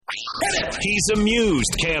He's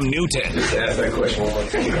amused Cam Newton. Just ask that question one more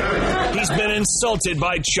time. He's been insulted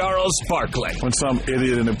by Charles Barkley. When some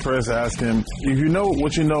idiot in the press asked him, if you know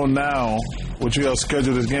what you know now, would you have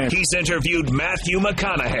scheduled this game? He's interviewed Matthew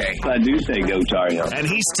McConaughey. I do say go Tar Heels. And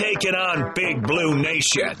he's taken on Big Blue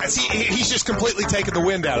Nation. He's just completely taken the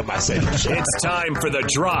wind out of my sails. It's time for The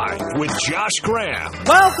Drive with Josh Graham.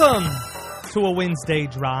 Welcome to a Wednesday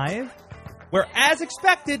Drive, where, as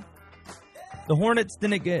expected, the Hornets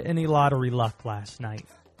didn't get any lottery luck last night.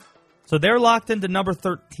 So they're locked into number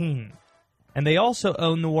 13. And they also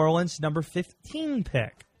own New Orleans' number 15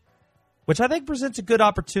 pick, which I think presents a good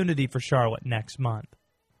opportunity for Charlotte next month.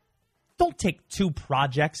 Don't take two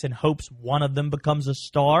projects in hopes one of them becomes a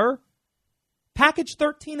star. Package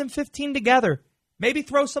 13 and 15 together. Maybe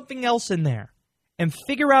throw something else in there. And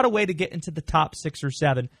figure out a way to get into the top 6 or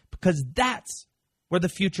 7, because that's where the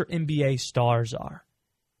future NBA stars are.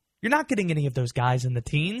 You're not getting any of those guys in the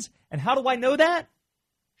teens. And how do I know that?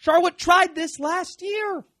 Charlotte tried this last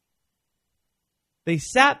year. They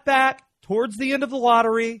sat back towards the end of the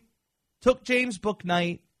lottery, took James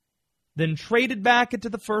Bouknight, then traded back into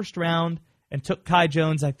the first round and took Kai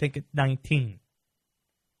Jones, I think, at 19.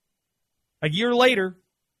 A year later,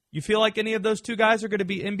 you feel like any of those two guys are going to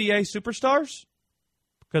be NBA superstars?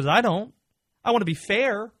 Because I don't. I want to be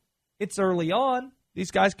fair. It's early on.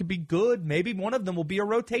 These guys could be good. Maybe one of them will be a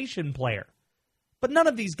rotation player. But none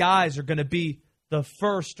of these guys are going to be the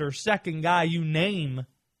first or second guy you name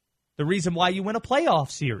the reason why you win a playoff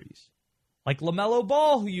series. Like LaMelo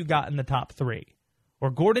Ball, who you got in the top 3.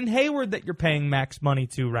 Or Gordon Hayward that you're paying max money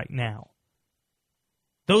to right now.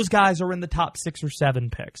 Those guys are in the top 6 or 7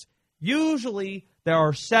 picks. Usually there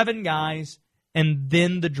are 7 guys, and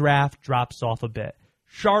then the draft drops off a bit.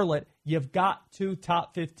 Charlotte, you've got 2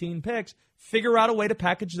 top 15 picks. Figure out a way to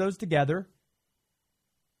package those together.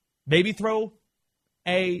 Maybe throw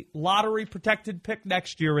a lottery-protected pick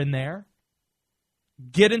next year in there.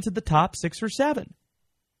 Get into the top 6 or 7.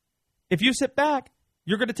 If you sit back,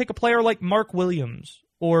 you're going to take a player like Mark Williams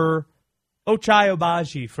or Ochai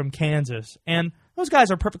Agbaji from Kansas. And those guys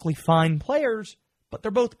are perfectly fine players, but they're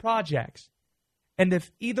both projects. And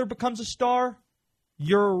if either becomes a star,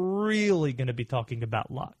 you're really going to be talking about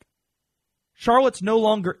luck. Charlotte's no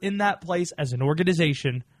longer in that place as an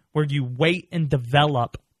organization where you wait and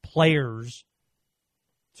develop players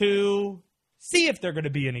to see if they're going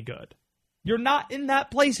to be any good. You're not in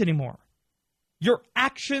that place anymore. Your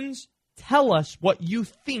actions tell us what you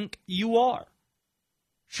think you are.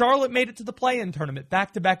 Charlotte made it to the play-in tournament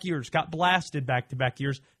back-to-back years, got blasted back-to-back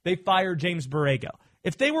years. They fired James Borrego.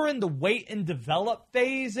 If they were in the wait and develop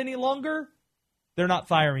phase any longer, they're not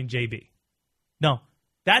firing JB. No,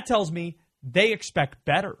 that tells me they expect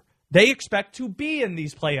better. They expect to be in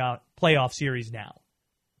these playoff series now.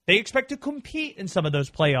 They expect to compete in some of those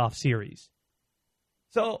playoff series.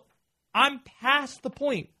 So I'm past the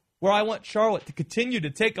point where I want Charlotte to continue to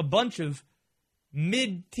take a bunch of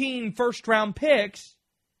mid-teen first-round picks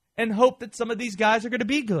and hope that some of these guys are going to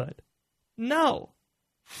be good. No.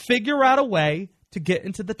 Figure out a way to get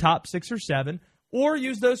into the top 6 or 7, or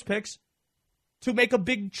use those picks to make a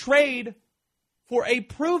big trade for a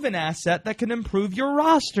proven asset that can improve your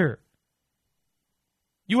roster.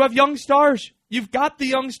 You have young stars. You've got the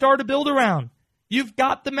young star to build around. You've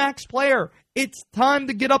got the max player. It's time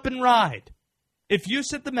to get up and ride. If you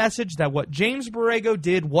sent the message that what James Borrego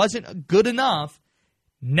did wasn't good enough,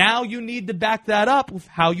 now you need to back that up with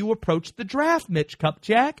how you approach the draft, Mitch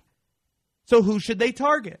Kupchak. So who should they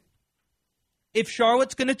target? If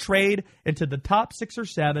Charlotte's going to trade into the top 6 or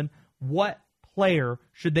 7, what player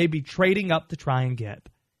should they be trading up to try and get?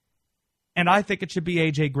 And I think it should be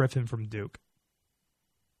A.J. Griffin from Duke.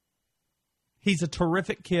 He's a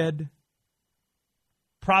terrific kid.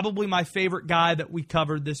 Probably my favorite guy that we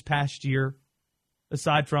covered this past year,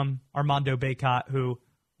 aside from Armando Bacot, who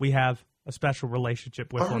we have a special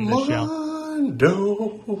relationship with on this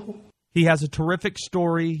show. He has a terrific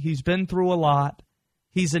story. He's been through a lot.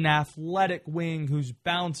 He's an athletic wing who's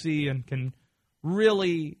bouncy and can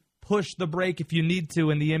really push the break if you need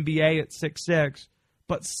to in the NBA at 6'6",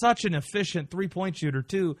 but such an efficient three-point shooter,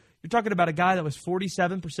 too. You're talking about a guy that was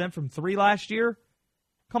 47% from 3 last year?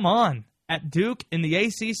 Come on. At Duke in the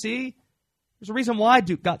ACC, there's a reason why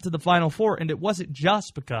Duke got to the Final Four, and it wasn't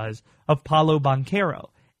just because of Paolo Banchero.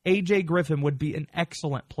 A.J. Griffin would be an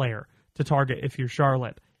excellent player to target if you're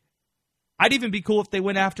Charlotte. I'd even be cool if they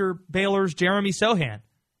went after Baylor's Jeremy Sohan.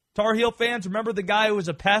 Tar Heel fans, remember the guy who was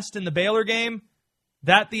a pest in the Baylor game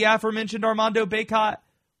that the aforementioned Armando Bacot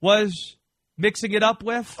was mixing it up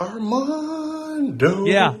with? Armando.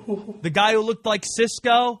 Yeah, the guy who looked like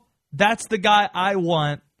Cisco, that's the guy I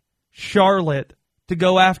want Charlotte to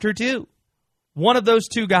go after too. one of those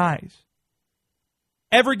two guys.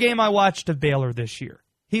 Every game I watched of Baylor this year,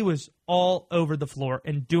 he was all over the floor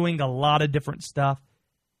and doing a lot of different stuff.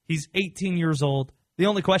 He's 18 years old. The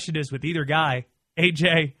only question is with either guy,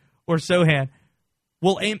 AJ or Sohan,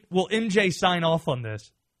 will MJ sign off on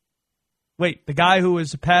this? Wait, the guy who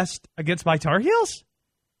was a pest against my Tar Heels?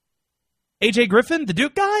 AJ Griffin, the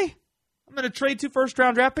Duke guy? I'm going to trade 2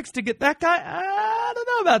 first-round draft picks to get that guy? I don't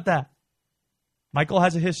know about that. Michael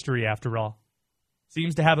has a history, after all.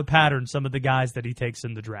 Seems to have a pattern, some of the guys that he takes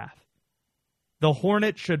in the draft. The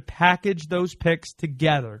Hornets should package those picks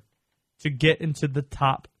together to get into the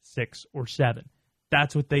top 6 or 7.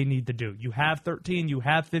 That's what they need to do. You have 13, you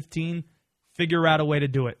have 15, figure out a way to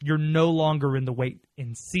do it. You're no longer in the wait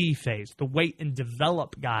and see phase, the wait and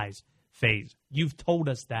develop guys phase. You've told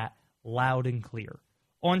us that loud and clear.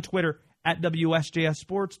 On Twitter, at WSJS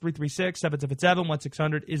Sports,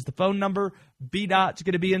 336-777-1600 is the phone number. BDaht's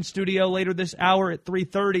going to be in studio later this hour at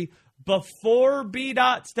 3:30 before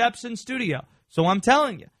BDaht steps in studio. So I'm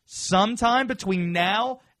telling you, sometime between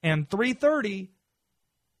now and 3:30,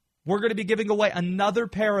 we're going to be giving away another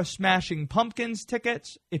pair of Smashing Pumpkins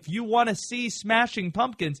tickets. If you want to see Smashing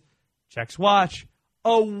Pumpkins, Check's Watch,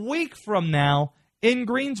 a week from now in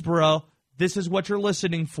Greensboro, this is what you're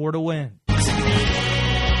listening for to win.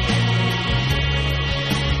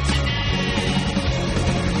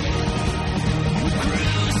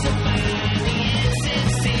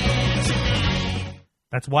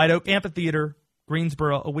 That's White Oak Amphitheater,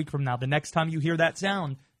 Greensboro, a week from now. The next time you hear that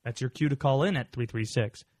sound, that's your cue to call in at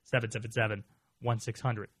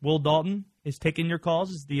 336-777-1600. Will Dalton is taking your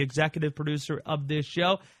calls as the executive producer of this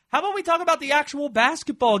show. How about we talk about the actual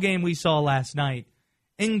basketball game we saw last night?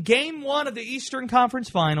 In Game 1 of the Eastern Conference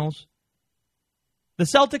Finals, the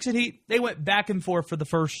Celtics and Heat, they went back and forth for the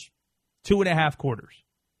first 2.5 quarters.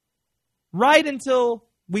 Right until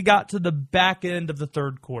we got to the back end of the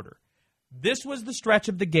third quarter. This was the stretch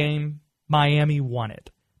of the game Miami won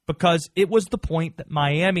it because it was the point that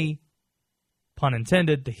Miami, pun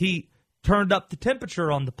intended, the Heat, turned up the temperature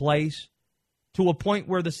on the place to a point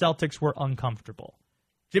where the Celtics were uncomfortable.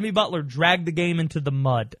 Jimmy Butler dragged the game into the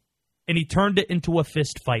mud, and he turned it into a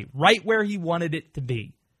fist fight right where he wanted it to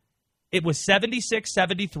be. It was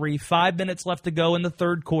 76-73, 5 minutes left to go in the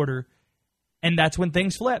third quarter, and that's when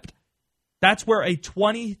things flipped. That's where a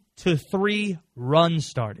 20-3 run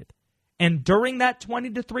started. And during that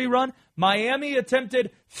 20-3 run, Miami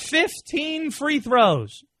attempted 15 free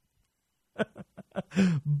throws.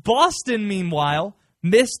 Boston, meanwhile,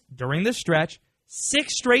 missed, during this stretch,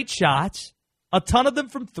 6 straight shots, a ton of them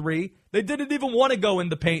from 3. They didn't even want to go in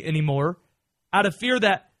the paint anymore out of fear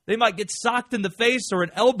that they might get socked in the face or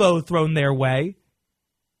an elbow thrown their way.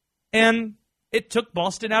 And it took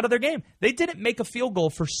Boston out of their game. They didn't make a field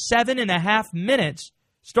goal for 7.5 minutes,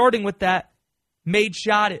 starting with that made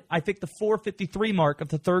shot at, I think, the 4:53 mark of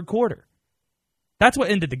the third quarter. That's what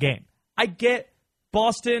ended the game. I get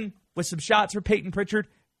Boston with some shots for Peyton Pritchard.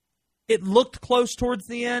 It looked close towards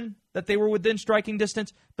the end that they were within striking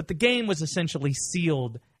distance, but the game was essentially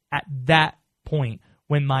sealed at that point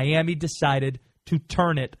when Miami decided to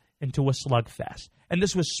turn it into a slugfest. And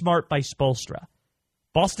this was smart by Spoelstra.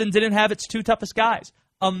 Boston didn't have its 2 toughest guys.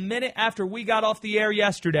 A minute after we got off the air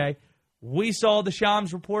yesterday, we saw the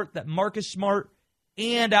Shams report that Marcus Smart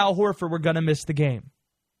and Al Horford were going to miss the game.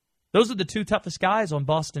 Those are the 2 toughest guys on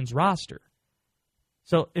Boston's roster.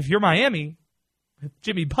 So if you're Miami, with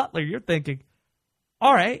Jimmy Butler, you're thinking,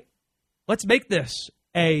 all right, let's make this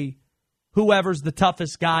a whoever's the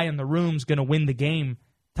toughest guy in the room's going to win the game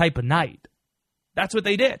type of night. That's what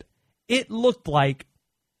they did. It looked like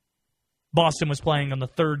Boston was playing on the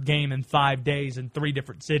third game in 5 days in 3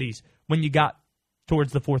 different cities when you got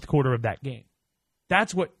towards the fourth quarter of that game.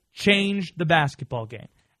 That's what changed the basketball game.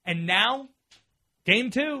 And now,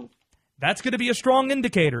 game 2, that's going to be a strong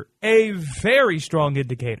indicator, a very strong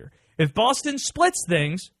indicator. If Boston splits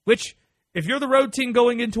things, which if you're the road team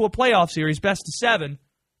going into a playoff series, best of 7,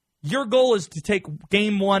 your goal is to take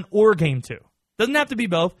game 1 or game 2. Doesn't have to be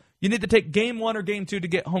both. You need to take game 1 or game 2 to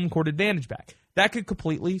get home court advantage back. That could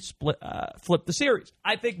completely flip the series.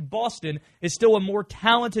 I think Boston is still a more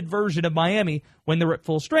talented version of Miami when they're at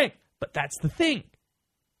full strength. But that's the thing.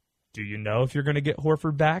 Do you know if you're going to get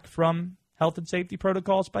Horford back from health and safety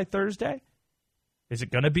protocols by Thursday? Is it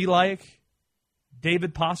going to be like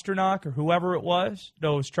David Pasternak or whoever it was?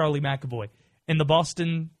 No, it was Charlie McAvoy. In the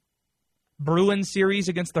Boston Bruins series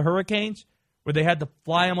against the Hurricanes, where they had to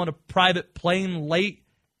fly him on a private plane late,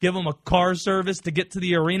 give him a car service to get to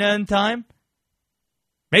the arena in time?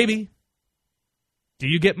 Maybe. Do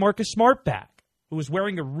you get Marcus Smart back, who was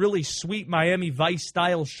wearing a really sweet Miami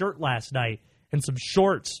Vice-style shirt last night and some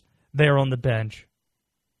shorts there on the bench.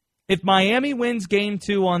 If Miami wins Game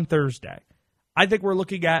 2 on Thursday, I think we're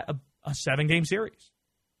looking at a 7-game series.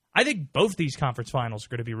 I think both these conference finals are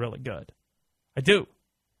going to be really good. I do.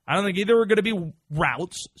 I don't think either are going to be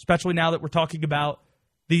routes, especially now that we're talking about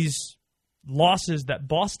these losses that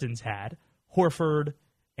Boston's had, Horford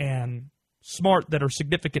and Smart, that are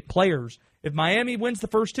significant players. If Miami wins the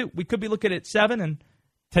first 2, we could be looking at 7, and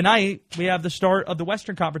tonight we have the start of the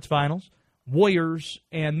Western Conference Finals, Warriors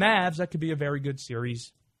and Mavs. That could be a very good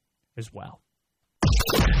series as well.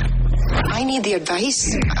 I need the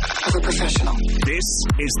advice of a professional. This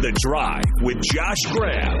is The Drive with Josh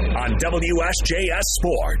Graham on WSJS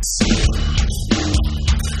Sports.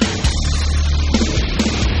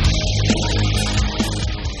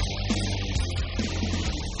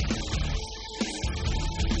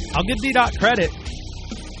 I'll give BDaht credit.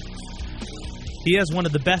 He has one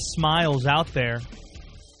of the best smiles out there.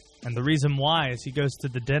 And the reason why is he goes to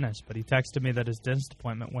the dentist. But he texted me that his dentist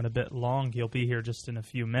appointment went a bit long. He'll be here just in a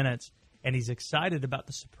few minutes. And he's excited about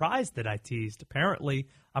the surprise that I teased. Apparently,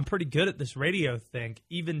 I'm pretty good at this radio thing.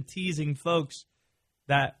 Even teasing folks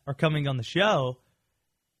that are coming on the show.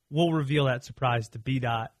 We'll reveal that surprise to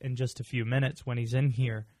BDaht in just a few minutes when he's in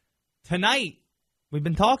here. Tonight, we've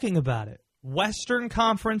been talking about it. Western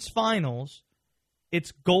Conference Finals.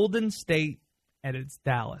 It's Golden State and it's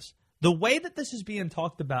Dallas. The way that this is being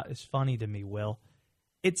talked about is funny to me, Will.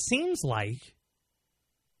 It seems like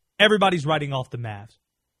everybody's writing off the Mavs.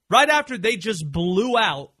 Right after they just blew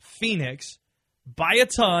out Phoenix by a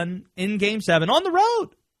ton in Game 7 on the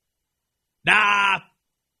road. Nah,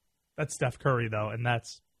 that's Steph Curry, though, and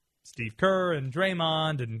that's Steve Kerr and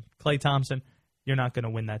Draymond and Klay Thompson. You're not going to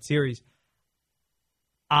win that series.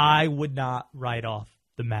 I would not write off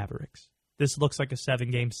the Mavericks. This looks like a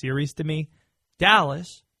 7-game series to me.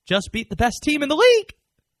 Dallas just beat the best team in the league.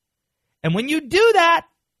 And when you do that,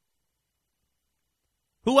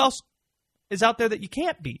 who else is out there that you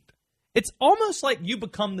can't beat? It's almost like you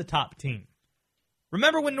become the top team.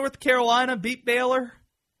 Remember when North Carolina beat Baylor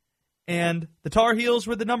and the Tar Heels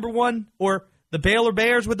were the number 1, or the Baylor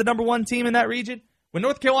Bears were the number 1 team in that region? When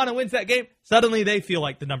North Carolina wins that game, suddenly they feel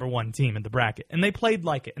like the number 1 team in the bracket, and they played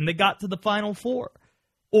like it, and they got to the Final Four.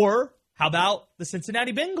 Or how about the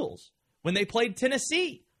Cincinnati Bengals when they played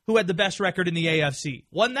Tennessee, who had the best record in the AFC,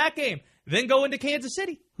 won that game, then go into Kansas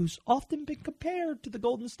City, who's often been compared to the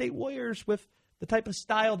Golden State Warriors with the type of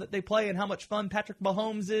style that they play and how much fun Patrick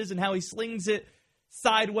Mahomes is and how he slings it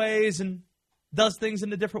sideways and does things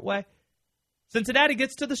in a different way. Cincinnati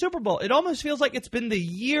gets to the Super Bowl. It almost feels like it's been the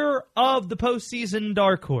year of the postseason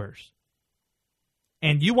dark horse.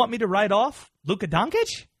 And you want me to write off Luka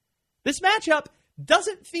Doncic? This matchup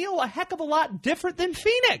doesn't feel a heck of a lot different than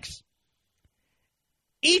Phoenix.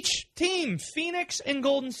 Each team, Phoenix and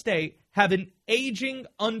Golden State, have an aging,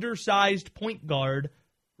 undersized point guard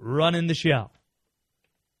running the show.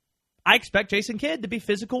 I expect Jason Kidd to be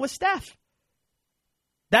physical with Steph.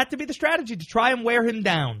 That to be the strategy, to try and wear him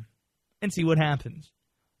down and see what happens.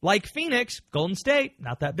 Like Phoenix, Golden State,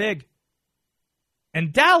 not that big.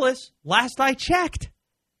 And Dallas, last I checked,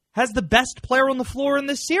 has the best player on the floor in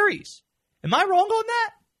this series. Am I wrong on that?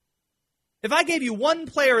 If I gave you one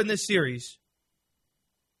player in this series,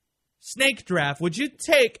 snake draft, would you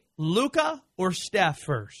take Luka or Steph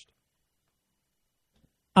first?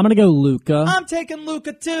 I'm going to go Luka. I'm taking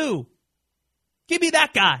Luka too. Give me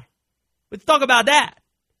that guy. Let's talk about that.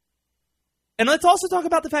 And let's also talk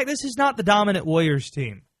about the fact this is not the dominant Warriors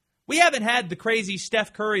team. We haven't had the crazy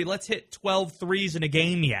Steph Curry, let's hit 12 threes in a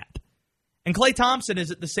game yet. And Klay Thompson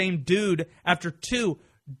isn't the same dude after 2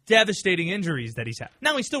 devastating injuries that he's had.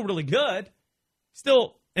 Now, he's still really good.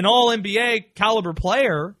 Still an all-NBA caliber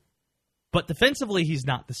player. But defensively, he's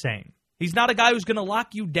not the same. He's not a guy who's going to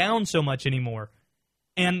lock you down so much anymore.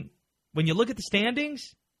 And when you look at the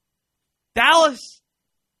standings, Dallas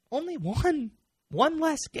only won one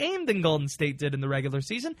less game than Golden State did in the regular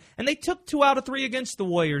season, and they took 2 out of 3 against the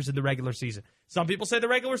Warriors in the regular season. Some people say the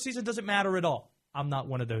regular season doesn't matter at all. I'm not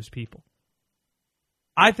one of those people.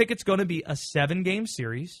 I think it's going to be a 7-game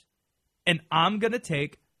series, and I'm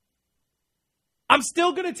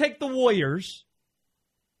still going to take the Warriors,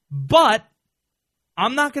 but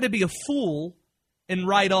I'm not going to be a fool and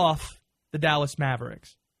write off the Dallas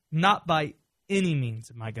Mavericks. Not by any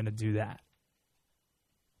means am I going to do that.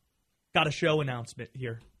 Got a show announcement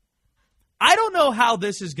here. I don't know how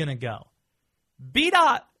this is going to go.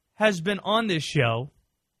 BDaht has been on this show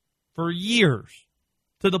for years,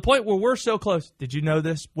 to the point where we're so close. Did you know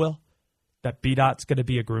this, Will? That BDaht's going to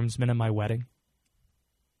be a groomsman in my wedding?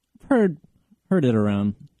 Heard it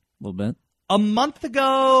around a little bit. A month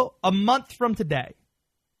from today,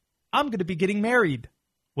 I'm going to be getting married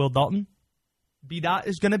Will Dalton, BDaht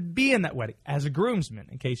is going to be in that wedding as a groomsman,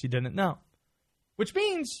 in case you didn't know. Which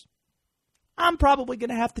means I'm probably going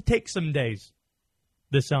to have to take some days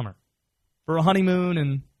this summer for a honeymoon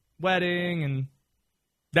and wedding. And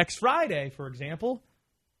next Friday, for example,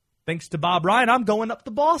 thanks to Bob Ryan, I'm going up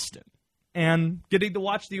to Boston and getting to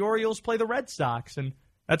watch the Orioles play the Red Sox. And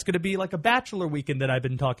that's going to be like a bachelor weekend that I've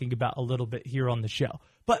been talking about a little bit here on the show.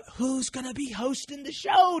 But who's going to be hosting the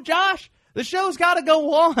show, Josh? The show's got to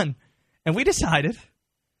go on. And we decided,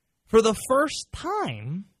 for the first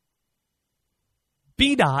time,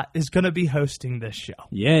 BDaht is going to be hosting this show.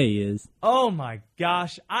 Yeah, he is. Oh, my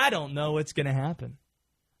gosh. I don't know what's going to happen.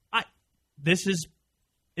 This is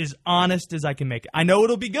as honest as I can make it. I know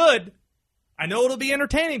it'll be good. I know it'll be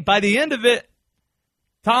entertaining. By the end of it,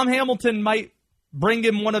 Tom Hamilton might bring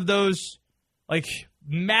him one of those, like,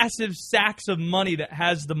 massive sacks of money that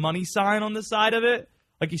has the money sign on the side of it,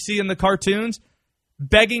 like you see in the cartoons,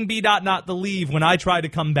 begging BDaht not to leave when I try to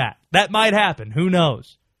come back. That might happen. Who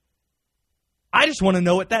knows? I just want to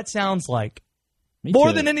know what that sounds like.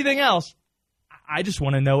 More than anything else, I just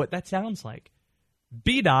want to know what that sounds like.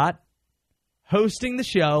 BDaht hosting the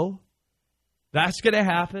show. That's going to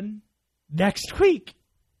happen next week.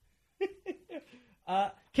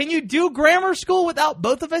 Can you do grammar school without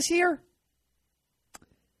both of us here?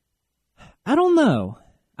 I don't know.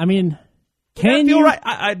 I mean, can you? Right?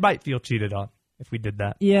 I might feel cheated on if we did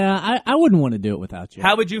that. Yeah, I wouldn't want to do it without you.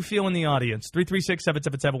 How would you feel in the audience?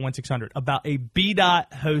 336-777-1600 about a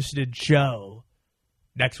BDaht hosted show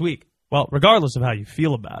next week. Well, regardless of how you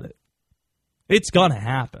feel about it, it's going to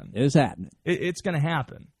happen. It is happening. It's going to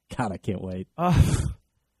happen. God, I can't wait. I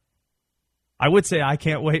would say I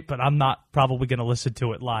can't wait, but I'm not probably going to listen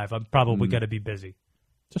to it live. I'm probably going to be busy.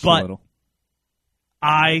 Just a little.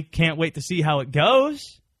 I can't wait to see how it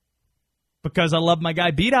goes because I love my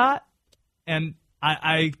guy BDaht, and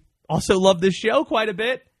I also love this show quite a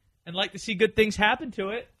bit and like to see good things happen to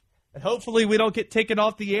it. And hopefully we don't get taken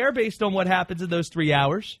off the air based on what happens in those 3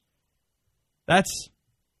 hours. That's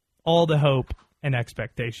all the hope and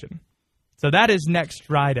expectation. So that is next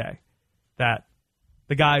Friday that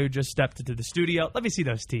the guy who just stepped into the studio. Let me see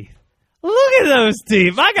those teeth. Look at those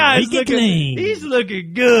teeth. My guy's looking, he's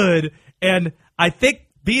looking good. And I think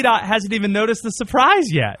BDaht hasn't even noticed the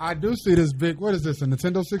surprise yet. I do see this big, what is this, a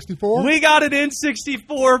Nintendo 64? We got an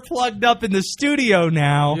N64 plugged up in the studio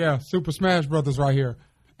now. Yeah, Super Smash Brothers right here.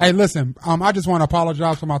 Hey, listen, I just want to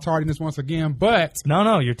apologize for my tardiness once again, but...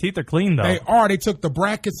 No, your teeth are clean, though. They took the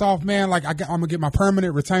brackets off, man. Like, I'm going to get my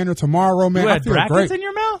permanent retainer tomorrow, man. You had I feel brackets great. In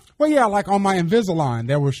your mouth? Well, yeah, like on my Invisalign,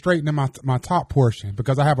 they were straightening my top portion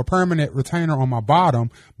because I have a permanent retainer on my bottom,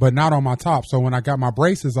 but not on my top. So when I got my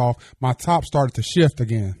braces off, my top started to shift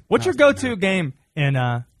again. What's your go-to game in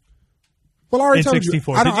Well, I already told you. Did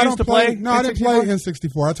you used to play? No, I didn't play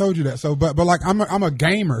N64. I told you that. So, but like I'm a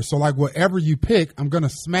gamer. So like whatever you pick, I'm gonna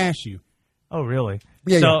smash you. Oh, really?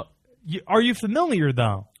 Yeah. So, are you familiar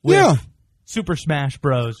though? With Super Smash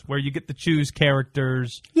Bros, where you get to choose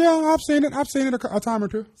characters. Yeah, I've seen it. I've seen it a time or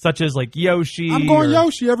two. Such as like Yoshi. I'm going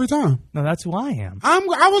Yoshi every time. No, that's who I am.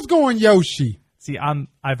 I was going Yoshi. See, I'm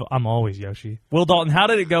always Yoshi. Will Dalton, how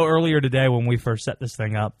did it go earlier today when we first set this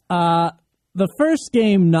thing up? The first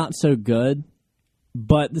game not so good,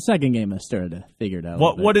 but the second game I started to figure it out.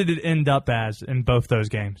 What did it end up as in both those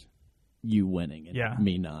games? You winning and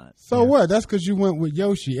me not. So what? That's because you went with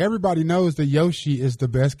Yoshi. Everybody knows that Yoshi is the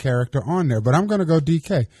best character on there, but I'm going to go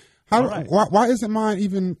DK. Why isn't mine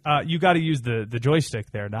even? You got to use the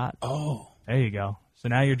joystick there, not. Oh, there you go. So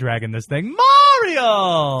now you're dragging this thing,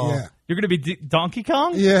 Mario. Yeah, you're going to be Donkey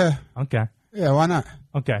Kong. Yeah. Okay. Yeah. Why not?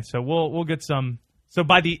 Okay. So we'll get some. So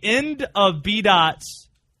by the end of BDaht's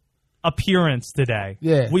appearance today,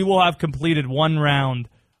 we will have completed one round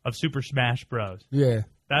of Super Smash Bros. Yeah.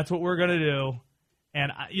 That's what we're going to do.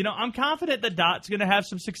 And, I'm confident that Dot's going to have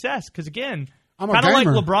some success. Because, again, kind of like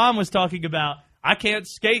LeBron was talking about, I can't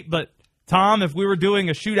skate, but, Tom, if we were doing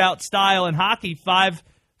a shootout style in hockey, five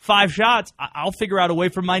shots, I'll figure out a way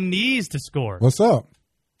for my knees to score. What's up?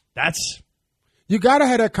 You got to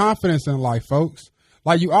have that confidence in life, folks.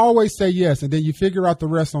 Like, you always say yes, and then you figure out the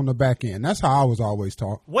rest on the back end. That's how I was always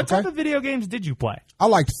taught. What type of video games did you play? I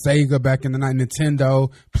liked Sega back in the night,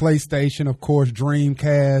 Nintendo, PlayStation, of course,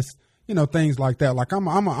 Dreamcast, things like that. Like, I'm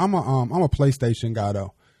a PlayStation guy,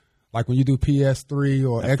 though. Like, when you do PS3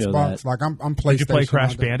 or Xbox, like, I'm PlayStation. Did you play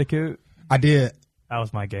Crash Bandicoot? I did. That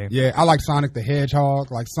was my game. Yeah, I like Sonic the Hedgehog,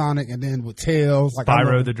 like Sonic, and then with Tails. Like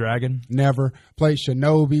Spyro the Dragon? Never. Played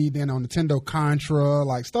Shinobi, then on Nintendo Contra,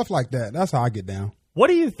 like stuff like that. That's how I get down. What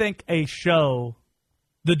do you think a show,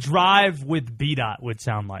 The Drive with BDaht, would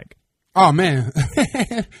sound like? Oh, man.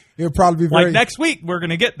 It'll probably be very... Like next week, we're going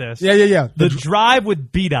to get this. Yeah. The drive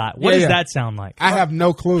with BDaht. What does that sound like? I have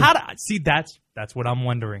no clue. See, that's what I'm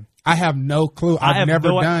wondering. I have no clue. I've never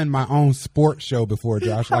done my own sports show before,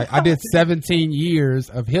 Josh. Like I did 17 years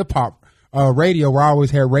of hip hop radio where I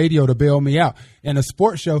always had radio to bail me out. And a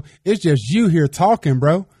sports show, it's just you here talking,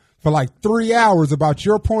 bro, for like 3 hours about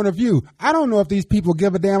your point of view. I don't know if these people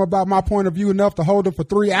give a damn about my point of view enough to hold them for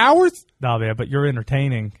 3 hours. No, man, but you're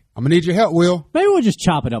entertaining. I'm gonna need your help, Will. Maybe we'll just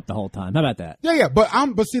chop it up the whole time. How about that? Yeah. But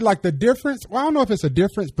see, like the difference. Well, I don't know if it's a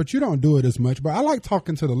difference, but you don't do it as much. But I like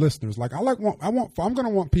talking to the listeners. Like I'm gonna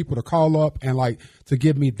want people to call up and like to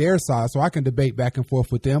give me their side, so I can debate back and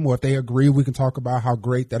forth with them. Or if they agree, we can talk about how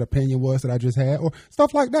great that opinion was that I just had, or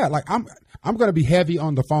stuff like that. Like I'm gonna be heavy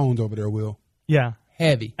on the phones over there, Will. Yeah.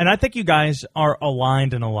 Heavy. And I think you guys are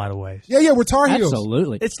aligned in a lot of ways. Yeah, we're Tar Heels.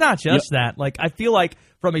 Absolutely. It's not just that. Like, I feel like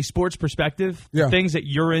from a sports perspective, the things that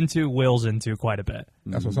you're into, Will's into quite a bit.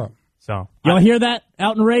 That's what's up. So y'all hear that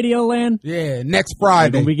out in radio land? Yeah, next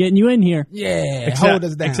Friday. We'll be getting you in here. Yeah, hold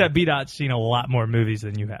us down. Except BDaht's seen a lot more movies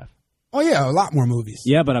than you have. Oh, yeah, a lot more movies.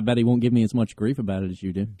 Yeah, but I bet he won't give me as much grief about it as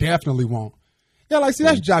you do. Definitely won't. Yeah, like, see,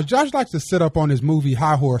 that's Josh. Josh likes to sit up on his movie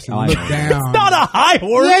high horse and look down. It's not a high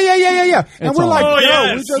horse. Yeah. And we're like,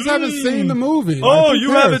 yes. we just haven't seen the movie. Oh,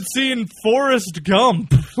 you haven't seen Forrest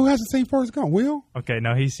Gump. Who hasn't seen Forrest Gump? Will? Okay,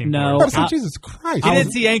 no, he's seen Forrest Gump. Jesus Christ. He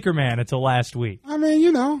didn't see Anchorman until last week. I mean,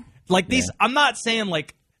 you know. Like these, I'm not saying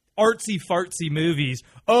like artsy-fartsy movies.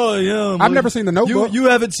 Oh, yeah. I've never seen The Notebook. You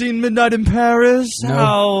haven't seen Midnight in Paris?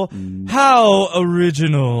 No. How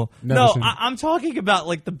original. Never seen I'm talking about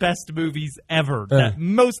like the best movies ever that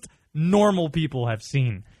most normal people have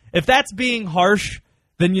seen. If that's being harsh,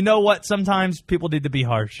 then you know what? Sometimes people need to be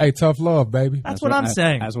harsh. Hey, tough love, baby. That's what I'm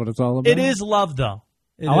saying. That's what it's all about. It is love, though.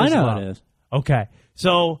 I know it is. Okay.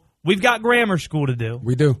 So we've got grammar school to do.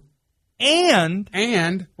 We do. And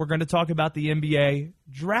we're going to talk about the NBA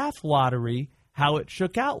draft lottery, how it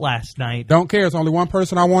shook out last night. Don't care. It's only one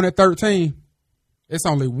person I want at 13. It's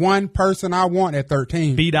only one person I want at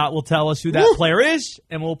 13. BDaht will tell us who that player is,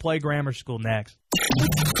 and we'll play grammar school next.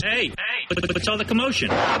 Hey, what's all the commotion?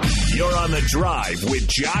 You're on the drive with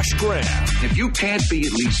Josh Graham. If you can't be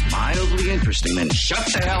at least mildly interesting, then shut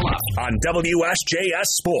the hell up. On WSJS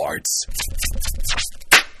Sports.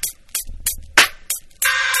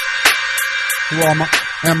 Well, my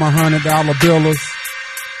 $100 billers.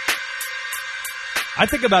 I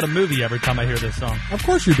think about a movie every time I hear this song. Of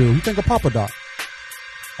course you do. You think of Papa Doc.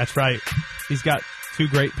 That's right. He's got two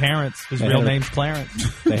great parents. His real name's Clarence.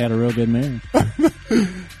 They had a real good marriage.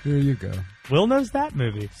 Here you go. Will knows that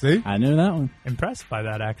movie. See? I knew that one. Impressed by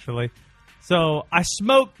that, actually. So I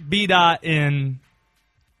smoked BDaht in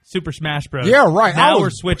Super Smash Bros. Yeah, right. Now we're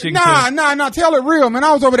switching Nah, tell it real, man.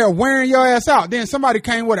 I was over there wearing your ass out. Then somebody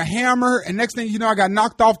came with a hammer, and next thing you know, I got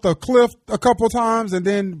knocked off the cliff a couple times, and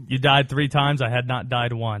then... You died 3 times. I had not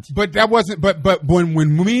died once. But that wasn't... But when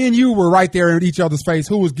me and you were right there in each other's face,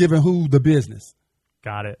 who was giving who the business?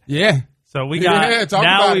 Got it. Yeah. So we got...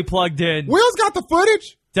 now we plugged in... Will's got the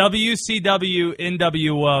footage. WCW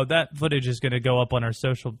NWO. That footage is going to go up on our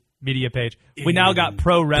social media page. We now got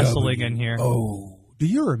pro wrestling in here. Oh. Do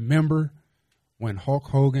you remember when Hulk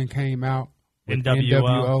Hogan came out with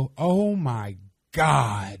NWO? Oh, my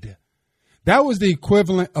God. That was the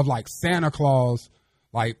equivalent of like Santa Claus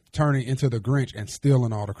like turning into the Grinch and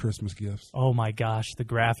stealing all the Christmas gifts. Oh, my gosh. The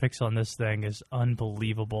graphics on this thing is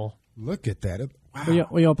unbelievable. Look at that. Wow.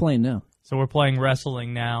 What y'all playing now? So we're playing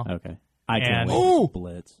wrestling now. Okay. I can't wait to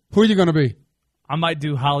Blitz. Who are you going to be? I might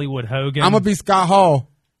do Hollywood Hogan. I'm going to be Scott Hall.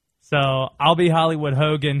 So I'll be Hollywood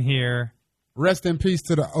Hogan here. Rest in peace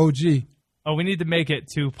to the OG. Oh, we need to make it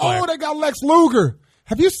 2-player. Oh, they got Lex Luger.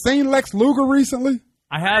 Have you seen Lex Luger recently?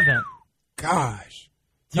 I haven't. Gosh.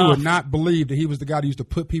 You would not believe that he was the guy that used to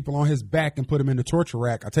put people on his back and put them in the torture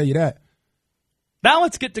rack. I'll tell you that. Now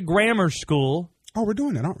let's get to grammar school. Oh, we're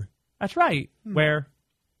doing that, aren't we? That's right. Where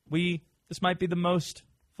this might be the most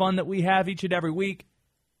fun that we have each and every week.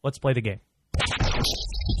 Let's play the game.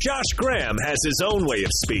 Josh Graham has his own way of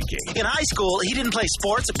speaking. In high school, he didn't play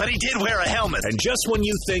sports, but he did wear a helmet. And just when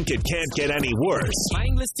you think it can't get any worse. My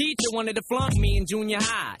English teacher wanted to flunk me in junior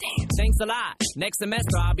high. Thanks a lot. Next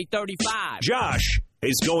semester, I'll be 35. Josh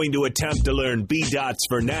is going to attempt to learn BDaht's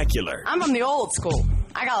vernacular. I'm from the old school.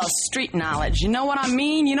 I got a street knowledge. You know what I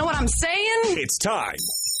mean? You know what I'm saying? It's time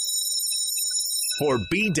for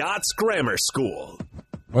BDaht's Grammar School.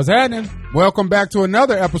 What's happening? Welcome back to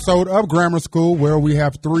another episode of Grammar School, where we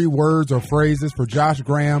have 3 words or phrases for Josh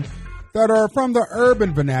Graham that are from the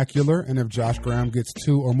urban vernacular. And if Josh Graham gets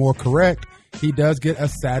 2 or more correct, he does get a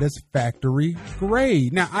satisfactory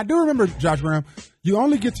grade. Now, I do remember, Josh Graham, you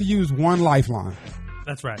only get to use one lifeline.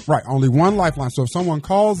 That's right. Right, only one lifeline. So if someone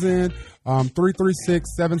calls in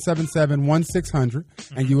 336-777-1600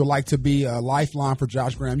 and you would like to be a lifeline for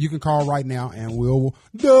Josh Graham, you can call right now and we'll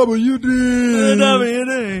WD.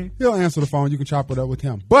 He'll answer the phone. You can chop it up with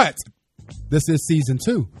him. But this is season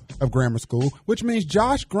 2 of Grammar School, which means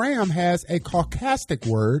Josh Graham has a caucastic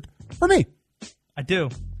word for me. I do.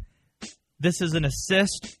 This is an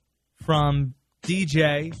assist from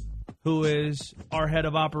DJ, who is our head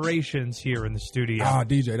of operations here in the studio. Ah,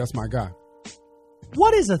 DJ, that's my guy.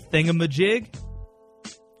 What is a thingamajig?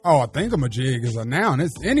 Oh, a thingamajig is a noun.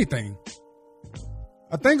 It's anything.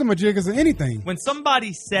 A thingamajig is anything. When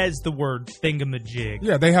somebody says the word thingamajig.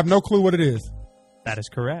 Yeah, they have no clue what it is. That is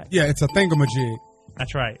correct. Yeah, it's a thingamajig.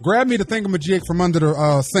 That's right. Grab me the thingamajig from under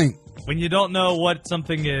the sink. When you don't know what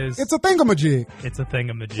something is. It's a thingamajig. It's a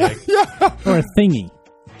thingamajig. Yeah. Or a thingy.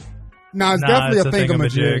 No, it's definitely a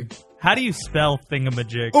thingamajig. How do you spell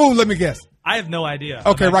thingamajig? Oh, let me guess. I have no idea.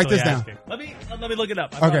 Okay, write this down. Let me look it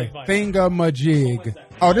up. Okay, thingamajig.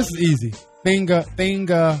 Oh, this is easy.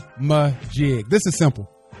 Thingamajig. This is simple.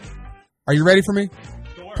 Are you ready for me?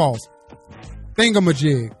 Sure. Pause.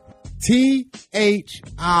 Thingamajig.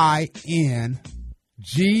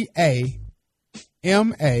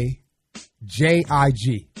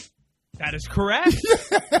 THINGAMAJIG. That is correct.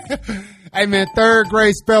 Hey, man, 3rd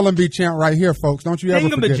grade spelling bee champ right here, folks. Don't you ever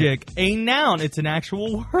forget it. Thingamajig, a noun. It's an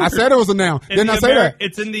actual word. I said it was a noun. Didn't I say that?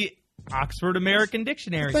 It's in the Oxford American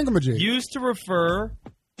Dictionary. Thingamajig. Used to refer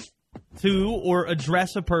to or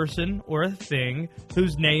address a person or a thing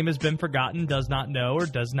whose name has been forgotten, does not know, or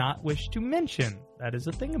does not wish to mention. That is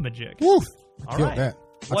a thingamajig. Woof. All Killed right. that.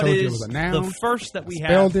 I What told you is it was a noun. the first that we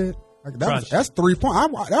Spelled have? it. Like, that's 3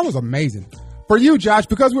 points. That was amazing. For you, Josh,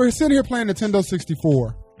 because we're sitting here playing Nintendo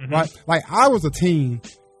 64, right? Like, I was a teen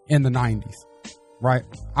in the 90s, right?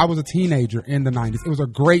 I was a teenager in the 90s. It was a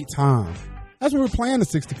great time. That's when we were playing the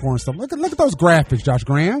 64 and stuff. Look at those graphics, Josh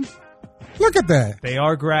Graham. Look at that. They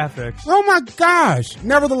are graphics. Oh, my gosh.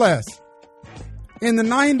 Nevertheless, in the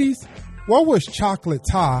 90s, what was chocolate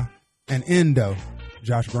tie and Indo,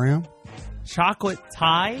 Josh Graham? Chocolate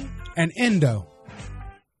tie? And Indo.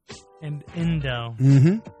 And Indo.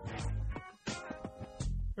 Mm-hmm.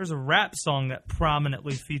 There's a rap song that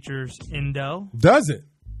prominently features Indo. Does it?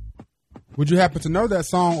 Would you happen to know that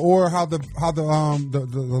song or how the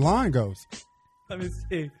line goes? Let me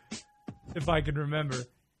see if I can remember.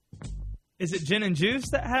 Is it Gin and Juice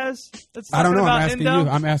that has? That's I don't know. about I'm asking Indo? you.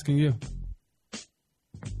 I'm asking you.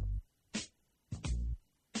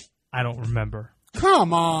 I don't remember.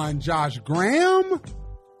 Come on, Josh Graham.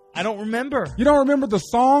 I don't remember. You don't remember the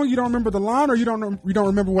song? You don't remember the line, or you don't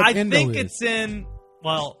remember what Indo is? I think it's in.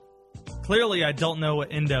 Well, clearly I don't know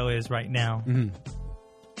what Indo is right now. Mm-hmm.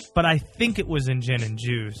 But I think it was in Gin and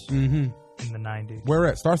Juice in the 90s. Where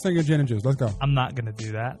at? Start singing Gin and Juice. Let's go. I'm not going to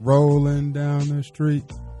do that. Rolling down the street.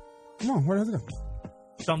 Come on, where does it go?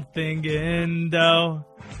 Something Indo.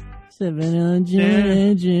 Sipping on Gin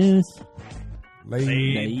and Juice.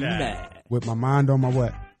 Laid back. With my mind on my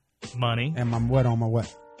what? Money. And my what on my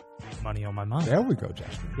what? Money on my mind. There we go,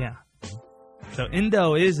 Josh. Yeah. So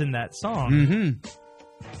Indo is in that song. Mm-hmm.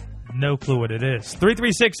 No clue what it is.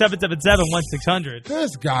 336-777-1600.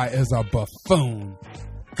 This guy is a buffoon.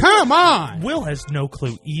 Come on. Will has no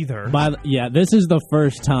clue either. Yeah, this is the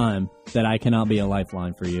first time that I cannot be a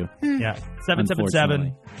lifeline for you. Yeah.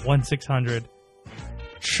 777-1600.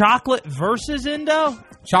 Chocolate versus Indo?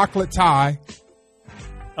 Chocolate tie.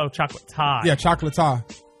 Oh, chocolate tie. Yeah, chocolate tie.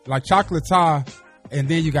 Like chocolate tie, and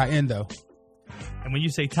then you got Indo. And when you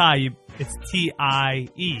say tie, it's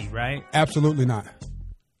T-I-E, right? Absolutely not.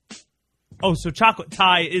 Oh, so Chocolate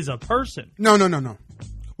Tie is a person. No.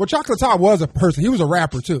 Well, Chocolate Tie was a person. He was a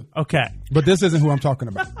rapper, too. Okay. But this isn't who I'm talking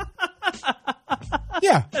about.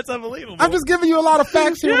 Yeah. That's unbelievable. I'm just giving you a lot of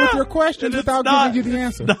facts here with your questions without giving you the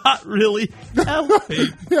answer. Not really helping.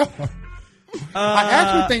 Yeah. I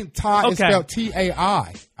actually think tie is spelled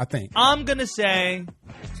T-A-I, I think. I'm going to say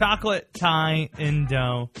Chocolate Tie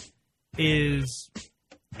Indo is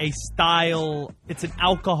a style, it's an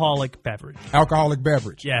alcoholic beverage. Alcoholic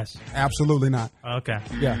beverage. Yes. Absolutely not. Okay.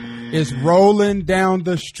 Yeah. It's rolling down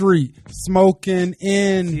the street, smoking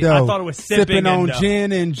Indo. See, I thought it was sipping on Indo.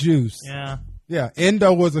 Gin and Juice. Yeah. Yeah.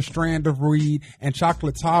 Indo was a strand of weed, and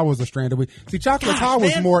Chocolate Tie was a strand of weed. See, Chocolate Tie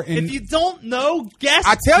was more in... If you don't know, guess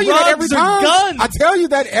I tell you that every time. Guns. I tell you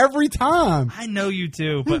that every time. I know you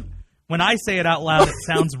do, but when I say it out loud, it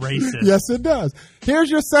sounds racist. Yes, it does. Here's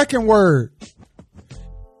your second word.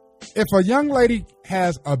 If a young lady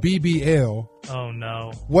has a BBL, oh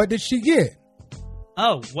no, what did she get?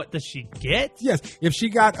 Oh, what does she get? Yes. If she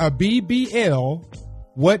got a BBL,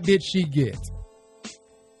 what did she get?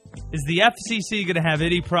 Is the FCC going to have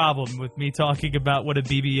any problem with me talking about what a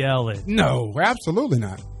BBL is? No, absolutely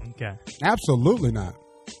not. Okay. Absolutely not.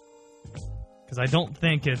 Because I don't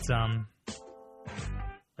think it's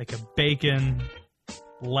like a bacon,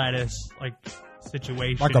 lettuce, like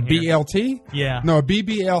situation. Like a here. BLT? Yeah. No, a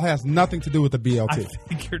BBL has nothing to do with the BLT. I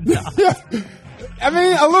figured not. I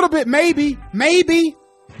mean, a little bit, maybe.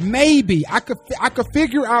 I could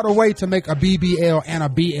figure out a way to make a BBL and a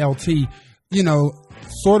BLT,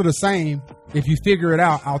 sort of the same. If you figure it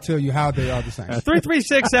out, I'll tell you how they are the same.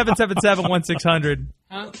 336-777-1600.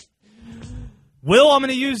 Will, I'm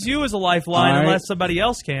going to use you as a lifeline unless somebody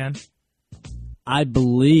else can. I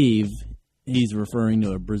believe he's referring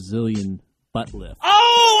to a Brazilian butt lift.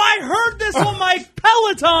 Oh, I heard this on my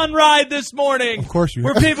Peloton ride this morning. Of course you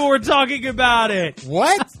where people were talking about it.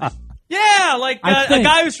 What? Yeah, like a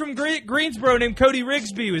guy who's from Greensboro named Cody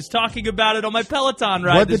Rigsby was talking about it on my Peloton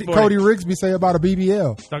ride this morning. What did Cody Rigsby say about a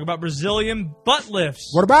BBL? Talk about Brazilian butt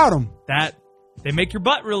lifts. What about them? That they make your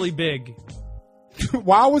butt really big.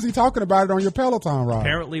 Why was he talking about it on your Peloton ride?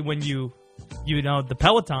 Apparently when you the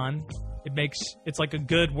Peloton, it's like a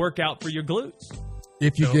good workout for your glutes.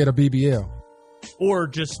 If you get a BBL. Or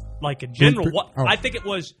just like in general. I think it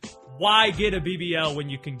was, why get a BBL when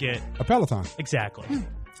you can get a Peloton? Exactly.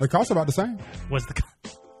 It costs about the same.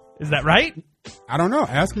 Is that right? I don't know.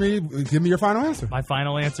 Ask me. Give me your final answer. My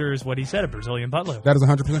final answer is what he said, a Brazilian butt lift. That is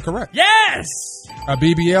 100% correct. Yes! A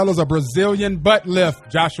BBL is a Brazilian butt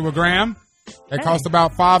lift, Joshua Graham. It costs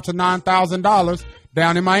about $5,000 to $9,000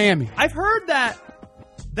 down in Miami. I've heard that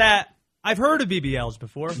I've heard of BBLs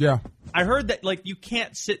before. Yeah. I heard that you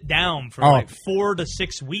can't sit down for 4 to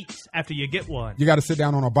 6 weeks after you get one. You got to sit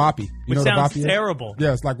down on a boppy. Which know sounds what a boppy terrible.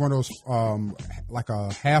 Yeah, it's like one of those, like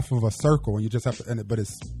a half of a circle, and you just have to, but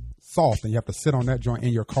it's soft, and you have to sit on that joint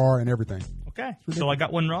in your car and everything. Okay, so I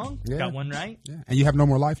got one wrong. Yeah. Got one right. Yeah, and you have no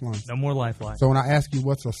more lifelines. No more lifelines. So when I ask you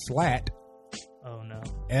what's a slat, oh no,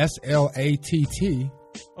 SLATT.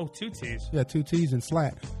 Oh, 2 T's. Yeah, 2 T's and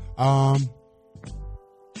slat.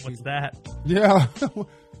 What's that? Yeah.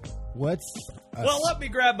 Well, let me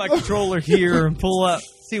grab my controller here and pull up,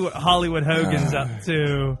 see what Hollywood Hogan's up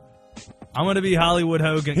to. I'm going to be Hollywood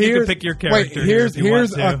Hogan. You can pick your character. Here's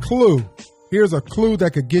a clue. Here's a clue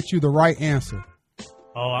that could get you the right answer.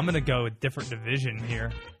 Oh, I'm going to go a different division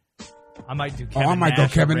here. I might do Kevin Nash. I might go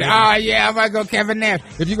Kevin Nash. I might go Kevin Nash.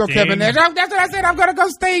 If you go Kevin Nash, that's what I said. I'm going to go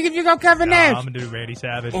Sting if you go Kevin Nash. I'm going to do Randy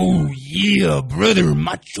Savage. Oh, yeah, brother,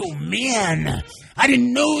 Macho Man. I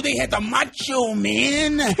didn't know they had the Macho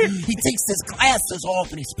Man. He takes his glasses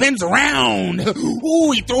off and he spins around.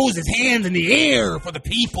 Ooh, he throws his hands in the air for the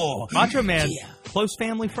people. Macho Man, close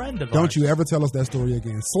family friend of ours. Don't you ever tell us that story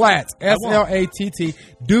again. Slats, SLATT.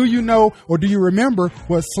 Do you know or do you remember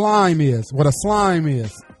what slime is? What a slime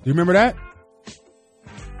is? Do you remember that?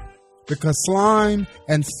 Because slime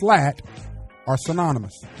and slat are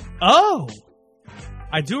synonymous. Oh,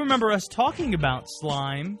 I do remember us talking about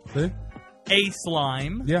slime. See? A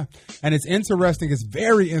slime. Yeah. And it's interesting. It's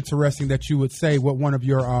very interesting that you would say what one of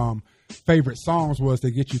your favorite songs was to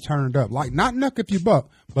get you turned up. Like, not Knuck If You Buck,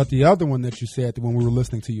 but the other one that you said when we were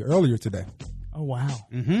listening to you earlier today. Oh, wow.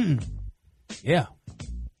 Mm-hmm. Yeah.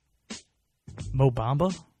 Mo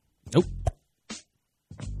Bamba? Nope.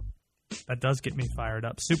 That does get me fired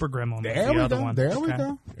up. Super Gremlin. There the we other go. one. There okay. we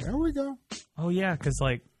go. There we go. Oh, yeah, because,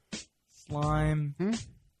 like, slime,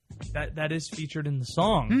 that is featured in the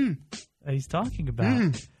song that he's talking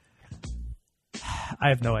about. I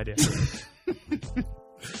have no idea.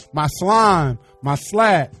 My slime, my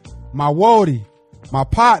slat, my woody, my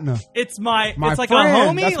partner. It's my it's like friend. a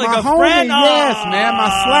homie? That's like my a homie. friend? Yes, man,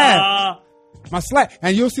 my slat. My slat.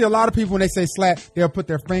 And you'll see a lot of people when they say slat, they'll put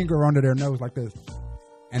their finger under their nose like this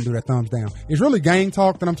and do their thumbs down. It's really gang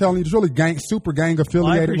talk that I'm telling you. It's really super gang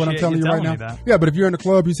affiliated what I'm telling you right now. Yeah, but if you're in the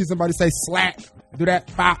club, you see somebody say slat, do that,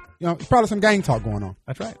 pop. It's probably some gang talk going on.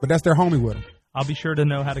 That's right. But that's their homie with them. I'll be sure to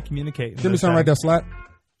know how to communicate. Give me something right there, slat.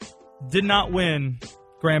 Did not win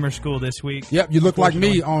grammar school this week. Yep, you look like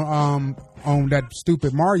me on that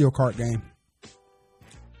stupid Mario Kart game.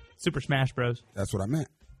 Super Smash Bros. That's what I meant.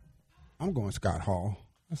 I'm going Scott Hall.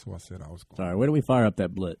 That's what I said I was going. Sorry, where do we fire up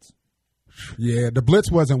that blitz? Yeah, the blitz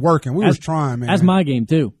wasn't working. We was trying, man. That's my game,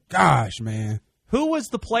 too. Gosh, man. Who was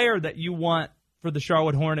the player that you want for the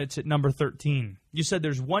Charlotte Hornets at number 13? You said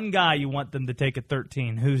there's one guy you want them to take at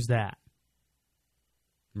 13. Who's that?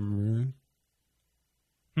 Maroon.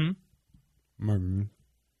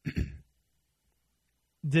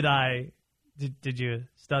 Did you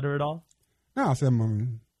stutter at all? No, I said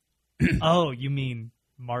Maroon. Oh, you mean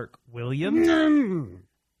Mark Williams.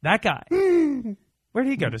 That guy. Where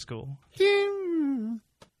did he go to school?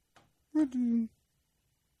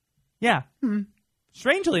 Yeah.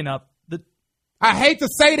 Strangely enough, I hate to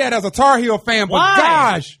say that as a Tar Heel fan, but Why?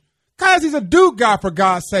 gosh, because he's a Duke guy, for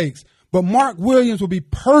God's sakes. But Mark Williams will be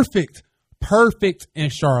perfect in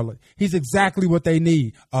Charlotte. He's exactly what they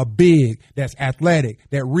need. A big that's athletic,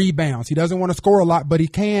 that rebounds. He doesn't want to score a lot, but he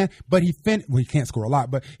can. But he can't score a lot,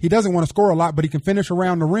 but he doesn't want to score a lot, but he can finish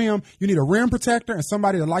around the rim. You need a rim protector and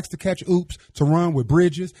somebody that likes to catch oops, to run with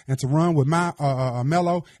Bridges and to run with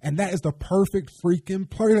Melo. And that is the perfect freaking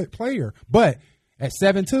player. But at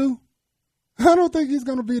 7'2", I don't think he's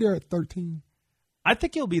going to be there at 13. I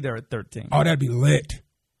think he'll be there at 13. Oh, that'd be lit.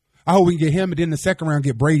 I hope we can get him, and then in the second round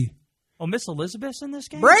get Brady. Oh, Miss Elizabeth's in this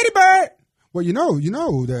game? Brady Bird. Well, you know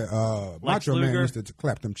that Macho Man used to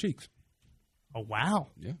clap them cheeks. Oh, wow.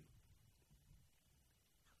 Yeah.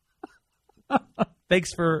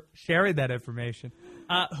 Thanks for sharing that information.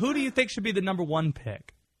 Who do you think should be the number 1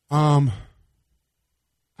 pick? I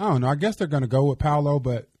don't know. I guess they're going to go with Paolo,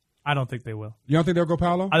 but I don't think they will. You don't think they'll go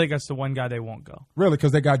Paolo? I think that's the one guy they won't go. Really?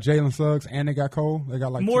 Because they got Jalen Suggs and they got Cole? They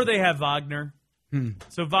got More they have Wagner.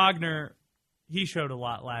 So Wagner, he showed a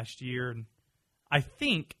lot last year, and I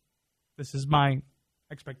think, this is my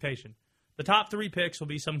expectation, the top 3 picks will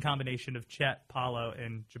be some combination of Chet, Paolo,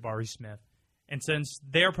 and Jabari Smith. And since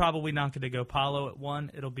they're probably not going to go Paolo at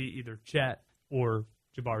 1, it'll be either Chet or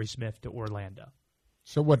Jabari Smith to Orlando.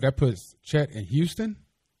 So what, that puts Chet in Houston,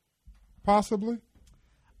 possibly?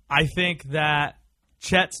 I think that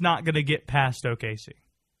Chet's not going to get past OKC.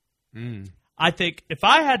 I think, if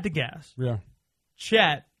I had to guess,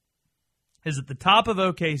 Chet is at the top of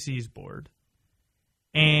OKC's board.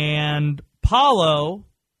 And Paolo,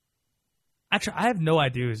 actually, I have no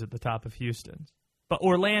idea who's at the top of Houston's. But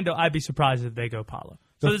Orlando, I'd be surprised if they go Paolo.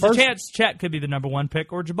 So there's a chance Chet could be the number 1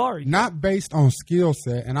 pick or Jabari. Not based on skill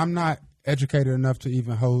set, and I'm not educated enough to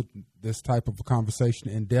even hold this type of a conversation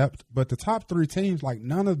in depth, but the top 3 teams, like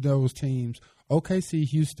none of those teams, OKC,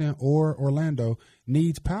 Houston, or Orlando,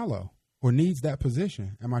 needs Paolo or needs that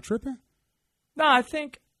position. Am I tripping? No, I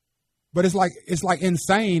think. But it's like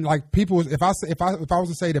insane. Like people, if I was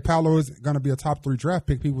to say that Paolo is going to be a top 3 draft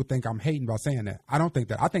pick, people would think I'm hating by saying that. I don't think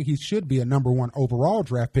that. I think he should be a number 1 overall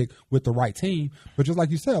draft pick with the right team. But just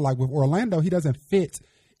like you said, like with Orlando, he doesn't fit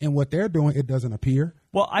in what they're doing. It doesn't appear.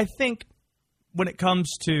 Well, I think when it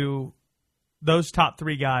comes to those top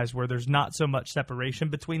 3 guys where there's not so much separation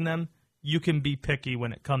between them, you can be picky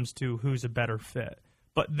when it comes to who's a better fit.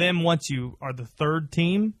 But then once you are the 3rd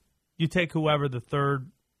team, you take whoever the 3rd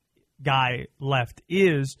guy left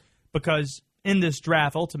is, because in this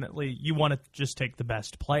draft, ultimately, you want to just take the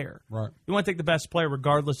best player. Right. You want to take the best player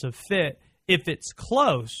regardless of fit. If it's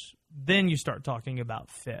close, then you start talking about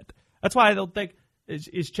fit. That's why I don't think,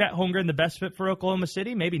 is Chet Holmgren the best fit for Oklahoma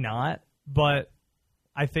City? Maybe not, but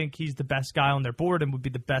I think he's the best guy on their board and would be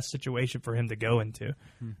the best situation for him to go into.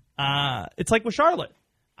 It's like with Charlotte.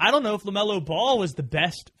 I don't know if LaMelo Ball was the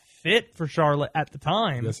best fit for Charlotte at the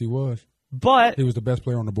time. Yes, he was. But he was the best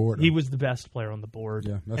player on the board. He was the best player on the board.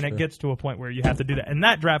 Yeah, and it gets to a point where you have to do that. And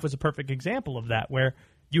that draft was a perfect example of that, where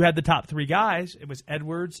you had the top 3 guys. It was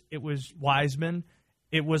Edwards. It was Wiseman.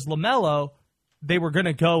 It was LaMelo. They were going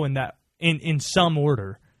to go in that in some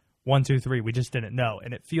order. 1, 2, 3. We just didn't know.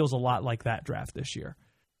 And it feels a lot like that draft this year.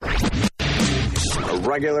 A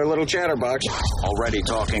regular little chatterbox, already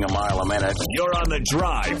talking a mile a minute. You're on The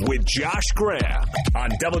Drive with Josh Graham on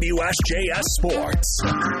WSJS Sports.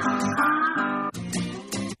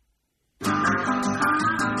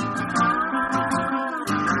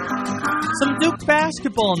 Some Duke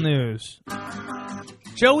basketball news.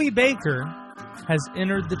 Joey Baker has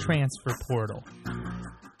entered the transfer portal.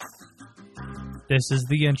 This is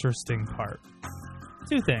the interesting part.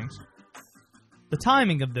 2 things. The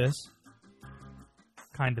timing of this,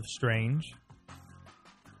 kind of strange.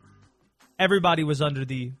 Everybody was under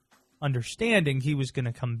the understanding he was going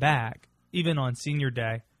to come back, even on senior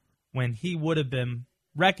day, when he would have been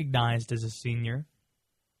recognized as a senior,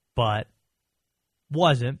 but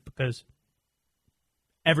wasn't, because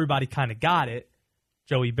everybody kind of got it.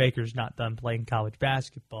 Joey Baker's not done playing college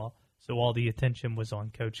basketball, so all the attention was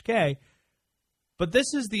on Coach K. But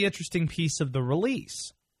this is the interesting piece of the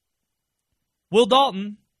release. Will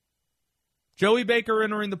Dalton, Joey Baker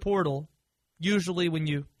entering the portal. Usually when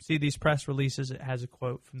you see these press releases, it has a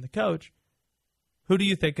quote from the coach. Who do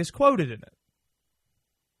you think is quoted in it?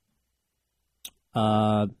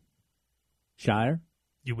 Shire?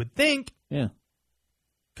 You would think. Yeah.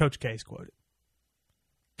 Coach K is quoted.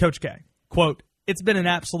 Coach K, quote, "It's been an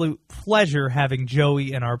absolute pleasure having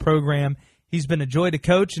Joey in our program. He's been a joy to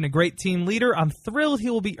coach and a great team leader. I'm thrilled he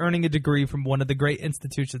will be earning a degree from one of the great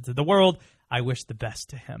institutions of the world. I wish the best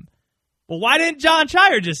to him. Well, why didn't Jon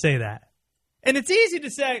Scheyer just say that? And it's easy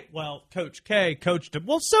to say, well, Coach K coached him.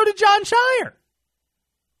 Well, so did Jon Scheyer.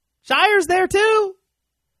 Sheyer's there too.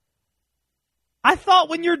 I thought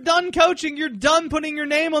when you're done coaching, you're done putting your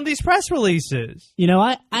name on these press releases. You know,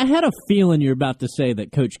 I had a feeling you were about to say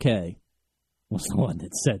that Coach K was the one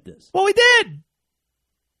that said this. Well, we did.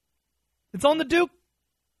 It's on the Duke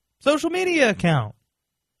social media account.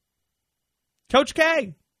 Coach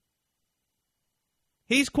K.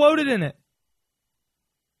 He's quoted in it.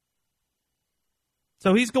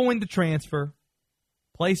 So he's going to transfer,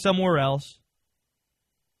 play somewhere else.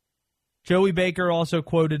 Joey Baker also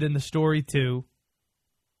quoted in the story too.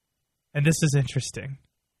 And this is interesting.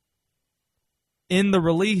 In the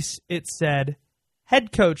release, it said,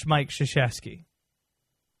 head coach Mike Krzyzewski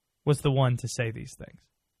was the one to say these things.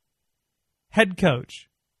 Head coach.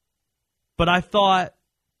 But I thought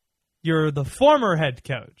you're the former head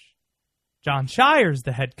coach. Jon Scheyer's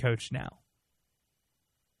the head coach now.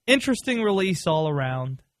 Interesting release all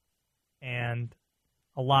around. And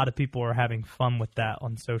a lot of people are having fun with that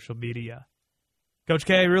on social media. Coach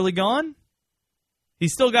K really gone?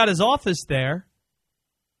 He's still got his office there.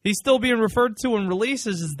 He's still being referred to in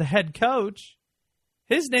releases as the head coach.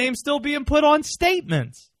 His name's still being put on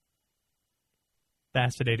statements.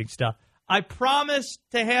 Fascinating stuff. I promised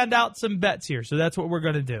to hand out some bets here, so that's what we're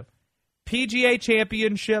going to do. PGA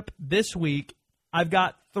Championship this week. I've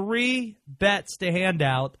got 3 bets to hand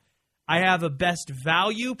out. I have a best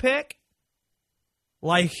value pick.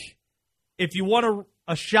 Like, if you want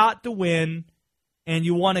a shot to win and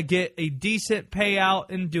you want to get a decent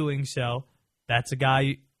payout in doing so, that's a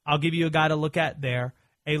guy. I'll give you a guy to look at there.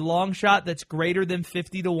 A long shot that's greater than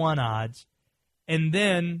 50-1 odds. And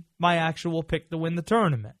then my actual pick to win the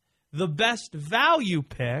tournament. The best value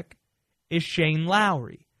pick is Shane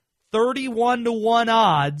Lowry. 31-1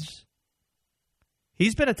 odds.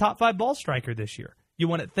 He's been a top 5 ball striker this year. You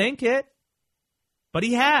wouldn't think it, but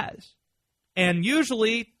he has. And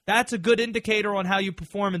usually that's a good indicator on how you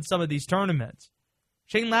perform in some of these tournaments.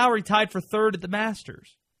 Shane Lowry tied for 3rd at the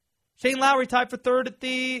Masters. Shane Lowry tied for 3rd at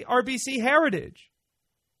the RBC Heritage.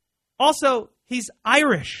 Also, he's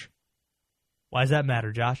Irish. Why does that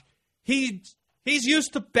matter, Josh? He's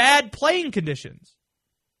used to bad playing conditions.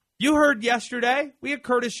 You heard yesterday, we had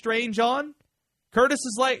Curtis Strange on. Curtis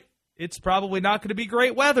is like, it's probably not going to be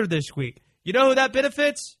great weather this week. You know who that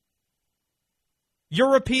benefits?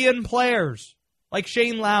 European players like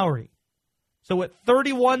Shane Lowry. So at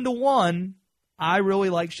 31-1, I really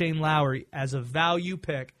like Shane Lowry as a value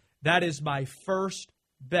pick. That is my first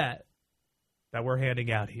bet that we're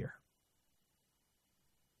handing out here.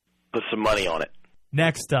 Put some money on it.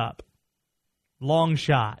 Next up, long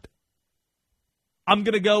shot. I'm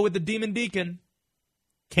going to go with the Demon Deacon,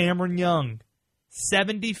 Cameron Young.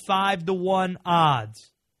 75-1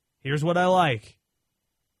 odds. Here's what I like.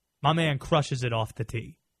 My man crushes it off the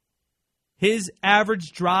tee. His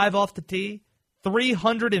average drive off the tee,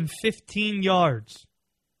 315 yards.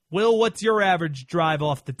 Will, what's your average drive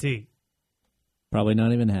off the tee? Probably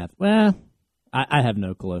not even half. Well, I have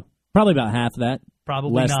no clue. Probably about half that.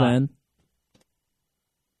 Probably less not. than.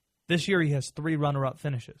 This year he has 3 runner-up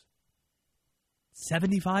finishes.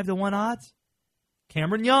 75-1 odds?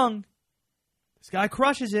 Cameron Young. This guy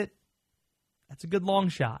crushes it. That's a good long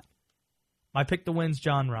shot. My pick to win's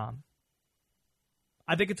Jon Rahm.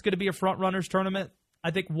 I think it's going to be a front-runners tournament.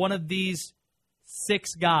 I think one of these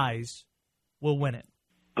 6 guys will win it.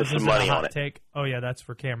 Put some money on it. Take. Oh, yeah, that's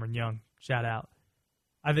for Cameron Young. Shout out.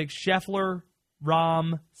 I think Scheffler,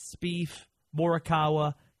 Rahm, Spieth,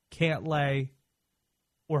 Morikawa, Cantlay,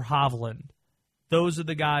 or Hovland. Those are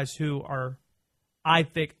the guys who are, I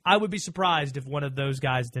think, I would be surprised if one of those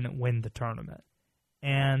guys didn't win the tournament.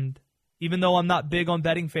 And even though I'm not big on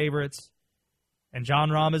betting favorites, and Jon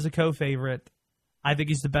Rahm is a co-favorite, I think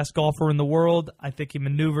he's the best golfer in the world. I think he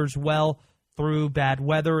maneuvers well through bad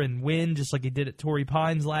weather and wind, just like he did at Torrey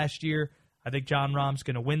Pines last year. I think Jon Rahm's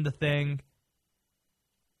going to win the thing.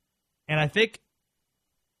 And I think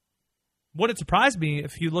wouldn't surprise me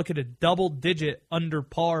if you look at a double-digit under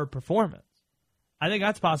par performance. I think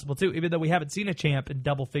that's possible too, even though we haven't seen a champ in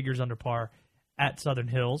double figures under par at Southern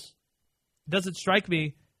Hills. It doesn't strike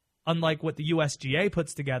me, unlike what the USGA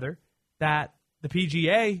puts together, that the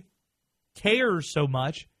PGA cares so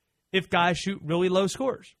much if guys shoot really low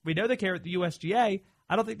scores. We know they care at the USGA.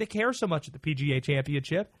 I don't think they care so much at the PGA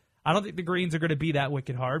Championship. I don't think the greens are going to be that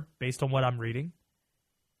wicked hard based on what I'm reading.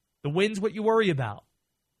 The wind's what you worry about.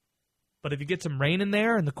 But if you get some rain in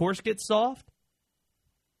there and the course gets soft,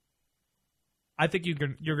 I think you're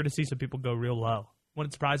going to see some people go real low.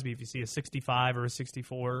 Wouldn't surprise me if you see a 65 or a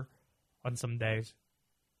 64 on some days.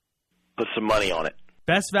 Put some money on it.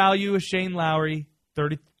 Best value is Shane Lowry,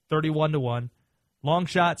 31-1. Long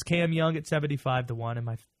shots, Cam Young at 75-1. And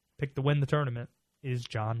my pick to win the tournament is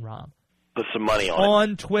John Rahm. Put some money on it.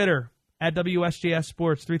 On Twitter, at WSJS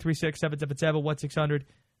Sports, 336-777-1600.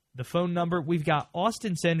 The phone number, we've got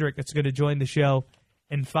Austin Cindric that's going to join the show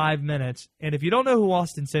in 5 minutes. And if you don't know who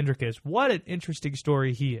Austin Cindric is, what an interesting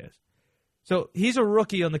story he is. So he's a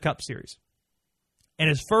rookie on the Cup Series. And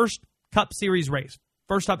his first Cup Series race,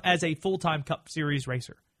 first up as a full-time Cup Series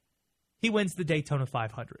racer, he wins the Daytona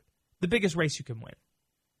 500, the biggest race you can win.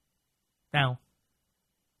 Now,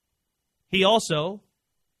 he also,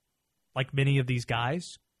 like many of these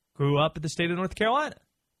guys, grew up in the state of North Carolina,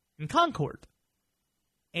 in Concord.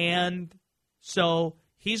 And so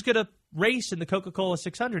he's going to race in the CocoCola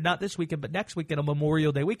 600, not this weekend, but next weekend on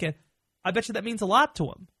Memorial Day weekend. I bet you that means a lot to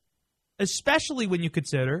him, especially when you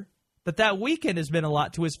consider that weekend has been a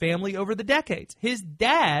lot to his family over the decades. His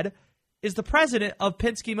dad is the president of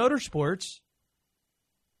Penske Motorsports,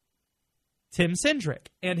 Tim Cindric,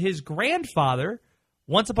 and his grandfather,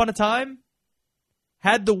 once upon a time,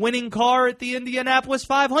 had the winning car at the Indianapolis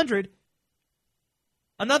 500,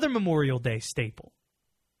 another Memorial Day staple,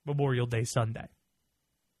 Memorial Day Sunday.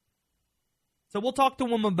 So we'll talk to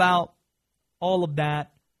him about all of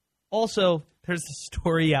that. Also, there's a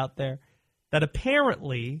story out there that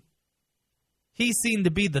apparently he's seen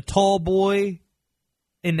to be the tall boy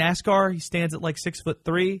in NASCAR. He stands at like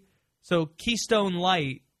 6'3". So Keystone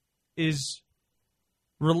Light is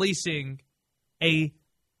releasing a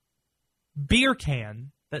beer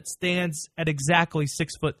can that stands at exactly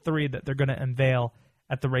 6'3" that they're going to unveil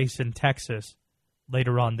at the race in Texas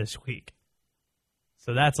later on this week.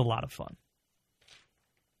 So that's a lot of fun.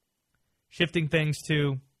 Shifting things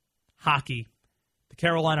to hockey. The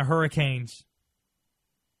Carolina Hurricanes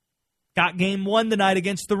got game 1 tonight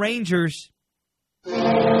against the Rangers. And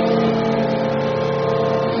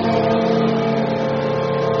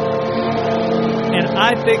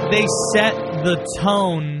I think they set the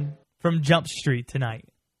tone from Jump Street tonight.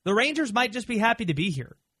 The Rangers might just be happy to be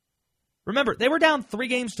here. Remember, they were down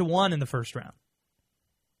 3-1 in the first round.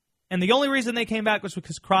 And the only reason they came back was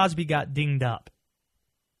because Crosby got dinged up.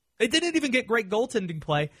 They didn't even get great goaltending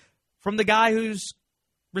play from the guy who's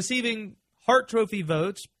receiving Hart Trophy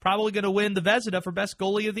votes, probably going to win the Vezina for Best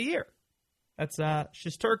Goalie of the Year. That's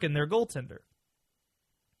Shesterkin, their goaltender.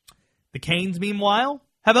 The Canes, meanwhile,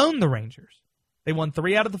 have owned the Rangers. They won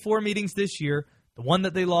 3 out of the 4 meetings this year. The one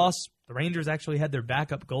that they lost, the Rangers actually had their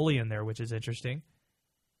backup goalie in there, which is interesting.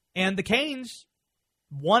 And the Canes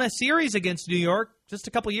won a series against New York just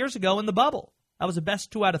a couple years ago in the bubble. That was the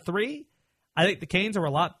best 2 out of 3. I think the Canes are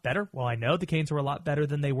a lot better. Well, I know the Canes are a lot better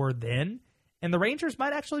than they were then. And the Rangers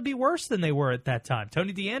might actually be worse than they were at that time.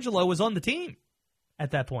 Tony DeAngelo was on the team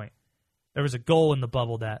at that point. There was a goal in the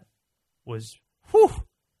bubble that was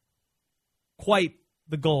quite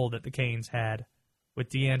the goal that the Canes had with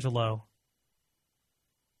DeAngelo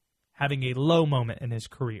having a low moment in his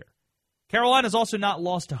career. Carolina's also not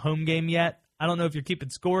lost a home game yet. I don't know if you're keeping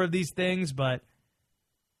score of these things, but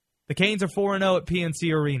the Canes are 4-0 at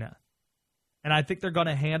PNC Arena. And I think they're going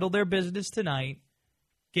to handle their business tonight.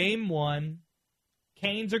 Game 1,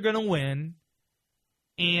 Canes are going to win.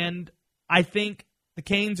 And I think the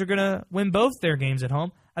Canes are going to win both their games at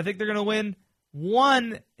home. I think they're going to win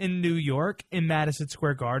one in New York in Madison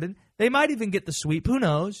Square Garden. They might even get the sweep. Who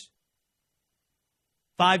knows?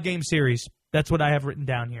 5-game series. That's what I have written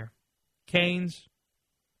down here. Canes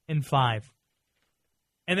in 5.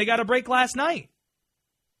 And they got a break last night.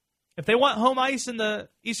 If they want home ice in the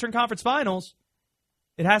Eastern Conference Finals,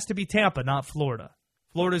 it has to be Tampa, not Florida.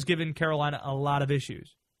 Florida's given Carolina a lot of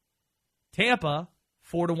issues. Tampa,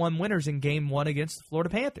 4-1 winners in Game 1 against the Florida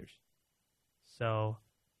Panthers. So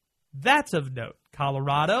that's of note.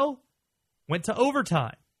 Colorado went to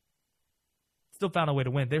overtime. Still found a way to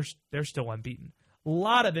win. They're still unbeaten. A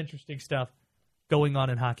lot of interesting stuff going on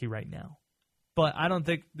in hockey right now. But I don't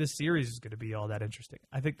think this series is going to be all that interesting.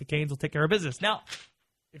 I think the Canes will take care of business. Now,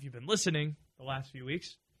 if you've been listening the last few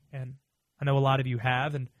weeks, and I know a lot of you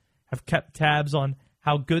have, and have kept tabs on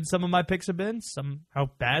how good some of my picks have been,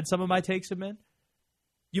 how bad some of my takes have been,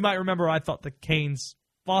 you might remember I thought the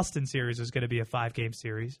Canes-Boston series was going to be a 5-game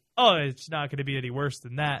series. Oh, it's not going to be any worse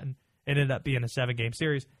than that, and it ended up being a 7-game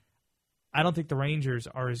series. I don't think the Rangers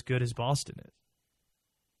are as good as Boston is.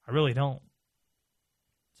 I really don't.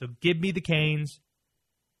 So give me the Canes.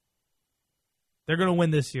 They're going to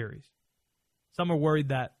win this series. Some are worried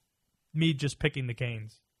that me just picking the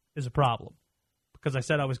Canes is a problem because I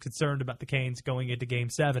said I was concerned about the Canes going into Game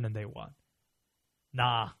 7 and they won.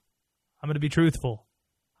 Nah, I'm going to be truthful.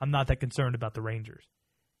 I'm not that concerned about the Rangers.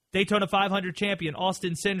 Daytona 500 champion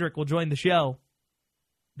Austin Cindric will join the show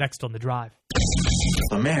next on The Drive.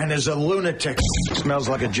 The man is a lunatic. Smells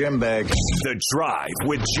like a gym bag. The Drive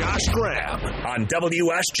with Josh Graham on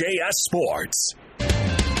WSJS Sports.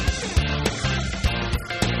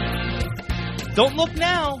 Don't look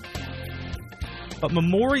now, but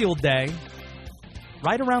Memorial Day,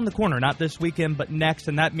 right around the corner. Not this weekend, but next,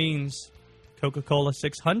 and that means CocoCola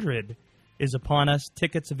 600 is upon us.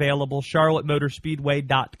 Tickets available,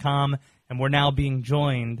 charlottemotorspeedway.com, and we're now being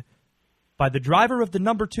joined by the driver of the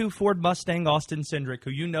number 2 Ford Mustang, Austin Cindric, who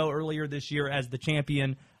you know earlier this year as the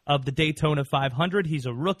champion of the Daytona 500. He's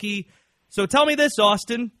a rookie. So tell me this,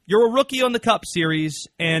 Austin. You're a rookie on the Cup Series,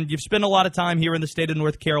 and you've spent a lot of time here in the state of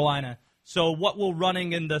North Carolina. So what will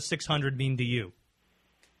running in the 600 mean to you?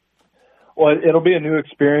 Well, it'll be a new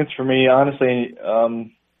experience for me, honestly,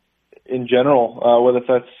 in general, whether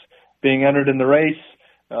that's being entered in the race,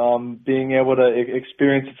 being able to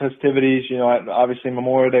experience the festivities, obviously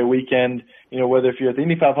Memorial Day weekend, whether if you're at the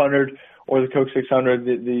Indy 500 or the Coke 600,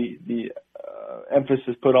 the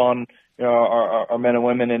emphasis put on our men and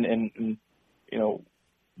women and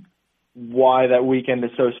why that weekend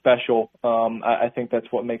is so special. I think that's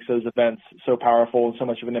what makes those events so powerful and so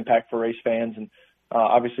much of an impact for race fans. And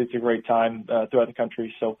obviously it's a great time throughout the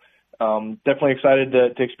country. So definitely excited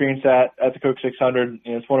to experience that at the Coke 600.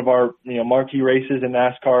 It's one of our marquee races in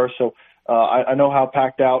NASCAR. So I know how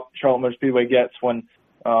packed out Charlotte Motor Speedway gets when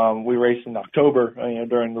we race in October,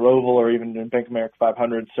 during the Roval or even in Bank of America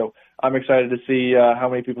 500. So I'm excited to see how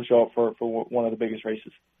many people show up for one of the biggest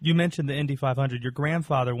races. You mentioned the Indy 500. Your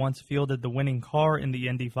grandfather once fielded the winning car in the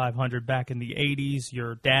Indy 500 back in the 80s.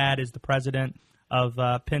 Your dad is the president of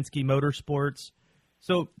Penske Motorsports.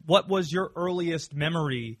 So what was your earliest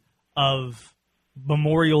memory of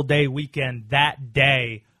Memorial Day weekend, that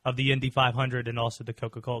day of the Indy 500 and also the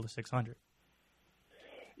Coca-Cola 600?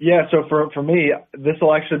 Yeah, so for me, this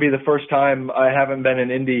will actually be the first time I haven't been in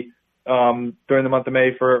Indy during the month of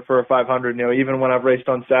May for a 500. Even when I've raced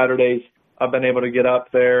on Saturdays, I've been able to get up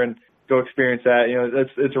there and go experience that.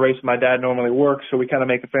 It's a race my dad normally works, so we kind of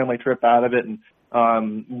make a family trip out of it. And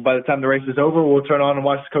by the time the race is over, we'll turn on and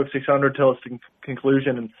watch the Coke 600 till its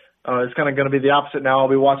conclusion. And it's kind of going to be the opposite now. I'll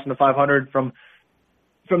be watching the 500 from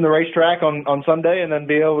the racetrack on Sunday, and then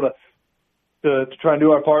be able to try and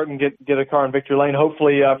do our part and get a car in victory lane,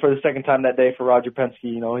 hopefully for the second time that day for Roger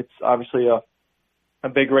Penske. It's obviously a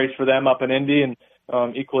big race for them up in Indy, and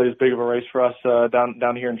equally as big of a race for us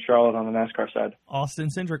down here in Charlotte on the NASCAR side. Austin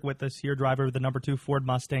Cindric with us here, driver of the number 2 Ford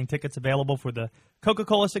Mustang. Tickets available for the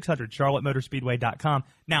Coca-Cola 600, charlottemotorspeedway.com.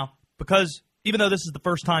 Now, because even though this is the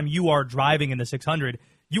first time you are driving in the 600,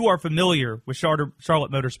 you are familiar with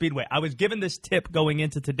Charlotte Motor Speedway. I was given this tip going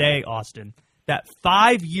into today, Austin, that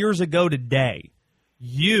 5 years ago today,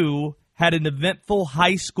 you had an eventful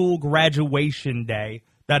high school graduation day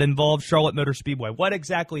that involved Charlotte Motor Speedway. What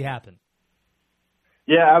exactly happened?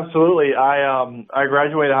 Yeah, absolutely. I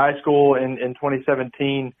graduated high school in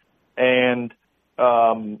 2017, and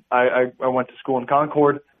I went to school in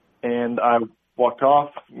Concord, and I walked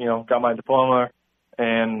off, got my diploma,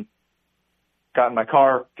 and got in my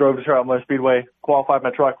car, drove to Charlotte Motor Speedway, qualified my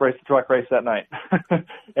truck, raced the truck race that night.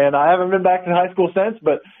 And I haven't been back to high school since,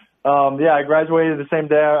 but I graduated the same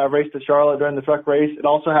day I raced at Charlotte during the truck race. It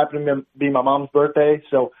also happened to be my mom's birthday,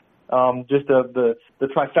 so just the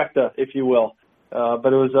trifecta, if you will.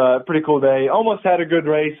 But it was a pretty cool day. Almost had a good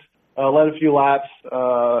race, led a few laps,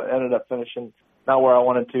 ended up finishing not where I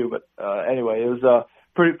wanted to, but anyway, it was a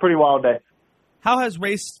pretty wild day. How has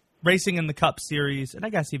racing in the Cup Series, and I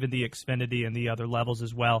guess even the Xfinity and the other levels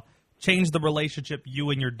as well, changed the relationship you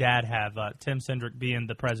and your dad have, Tim Cindric being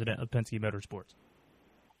the president of Penske Motorsports?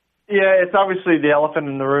 Yeah, it's obviously the elephant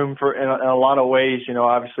in the room in a lot of ways.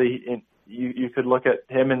 Obviously you could look at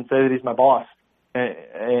him and say that he's my boss.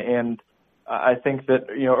 And I think that,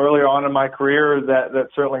 earlier on in my career that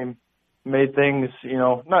certainly made things,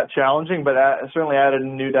 not challenging, but certainly added a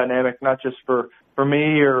new dynamic, not just for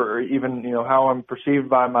me or even, how I'm perceived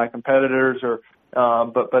by my competitors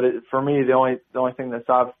but for me, the only thing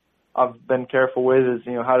that I've been careful with is,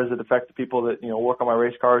 how does it affect the people that, work on my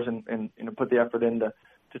race cars and put the effort in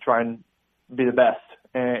to try and be the best.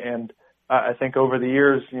 And I think over the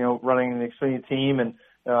years, running the Xfinity team and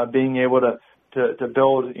being able to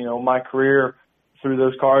build, my career through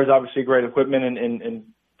those cars, obviously great equipment and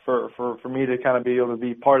for me to kind of be able to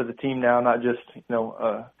be part of the team now, not just,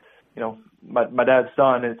 my dad's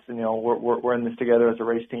son. It's, we're in this together as a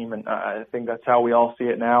race team, and I think that's how we all see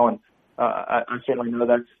it now. And I certainly know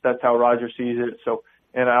that's how Roger sees it. So,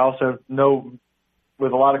 and I also know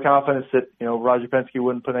with a lot of confidence that, Roger Penske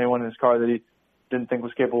wouldn't put anyone in his car that he didn't think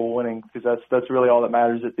was capable of winning, because that's really all that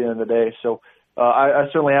matters at the end of the day. So I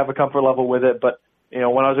certainly have a comfort level with it. But,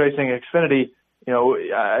 when I was racing Xfinity,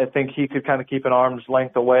 I think he could kind of keep an arm's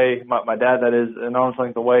length away, my dad, that is, an arm's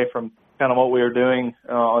length away from kind of what we were doing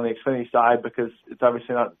on the Xfinity side, because it's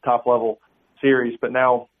obviously not top level series. But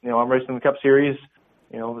now, I'm racing the Cup Series.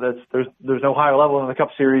 There's no higher level in the Cup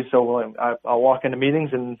Series, so I'll walk into meetings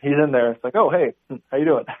and he's in there. It's like, oh, hey, how you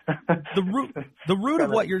doing? The root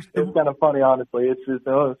of what you're. It's kind of funny, honestly. It's just,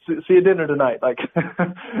 see you at dinner tonight, like.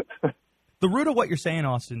 The root of what you're saying,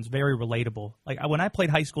 Austin, is very relatable. Like, when I played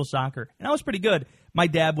high school soccer, and I was pretty good, my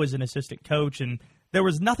dad was an assistant coach, and there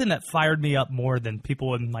was nothing that fired me up more than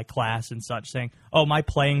people in my class and such saying, oh, my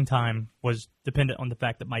playing time was dependent on the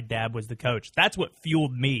fact that my dad was the coach. That's what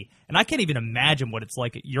fueled me. And I can't even imagine what it's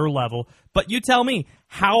like at your level. But you tell me,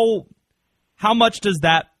 how much does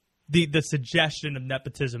that the suggestion of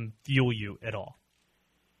nepotism fuel you at all?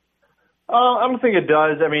 I don't think it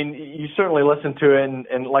does. I mean, you certainly listen to it,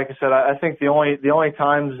 and like I said, I think the only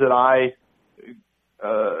times that I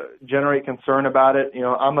generate concern about it,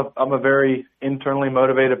 I'm a very internally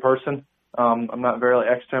motivated person. I'm not very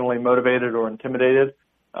externally motivated or intimidated.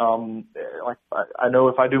 Like I know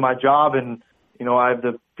if I do my job and I have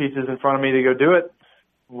the pieces in front of me to go do it,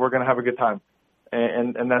 we're going to have a good time,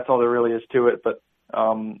 and that's all there really is to it. But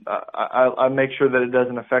I make sure that it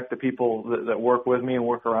doesn't affect the people that work with me and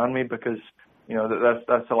work around me, because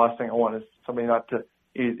that's the last thing I want, is somebody not to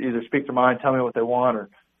either speak their mind, tell me what they want, or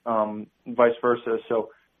vice versa. So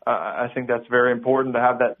I think that's very important to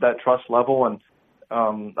have that trust level, and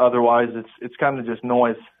otherwise it's kind of just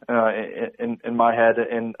noise in my head.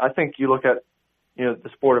 And I think you look at the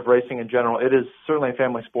sport of racing in general, it is certainly a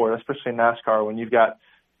family sport, especially in NASCAR, when you've got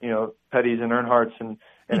Petty's and Earnharts and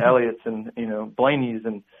Elliott's and Blaney's,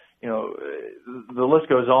 and the list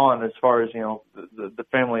goes on as far as the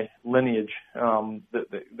family lineage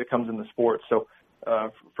that comes in the sport. So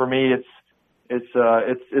for me,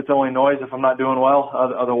 it's only noise if I'm not doing well.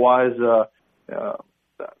 Otherwise,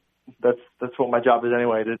 that's what my job is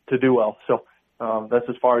anyway, to do well. So that's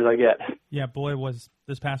as far as I get. Yeah, boy, was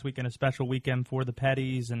this past weekend a special weekend for the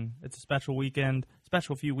Petties, and it's a special weekend,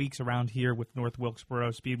 special few weeks around here with North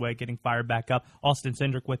Wilkesboro Speedway getting fired back up. Austin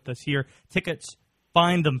Cindric with us here. Tickets,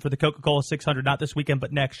 find them for the CocoCola 600, not this weekend,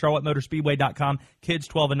 but next. CharlotteMotorspeedway.com. Kids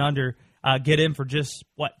 12 and under get in for just,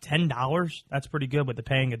 $10? That's pretty good with the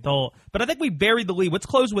paying adult. But I think we buried the lead. Let's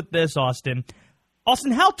close with this, Austin.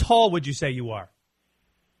 Austin, how tall would you say you are?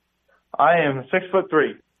 I am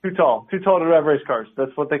 6'3". Too tall to drive race cars. That's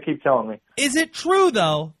what they keep telling me. Is it true,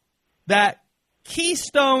 though, that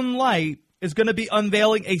Keystone Light is going to be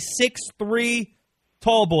unveiling a 6'3"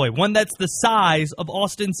 tall boy, one that's the size of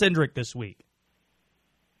Austin Cindric this week?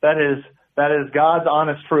 That is God's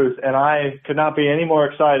honest truth, and I could not be any more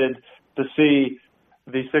excited to see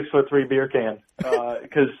the 6'3" beer can,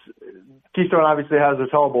 because Keystone obviously has a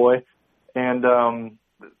tall boy, and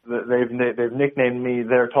they've nicknamed me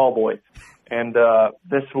their tall boy. And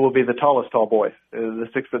this will be the tallest tall boy, the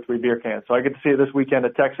 6'3" beer can. So I get to see it this weekend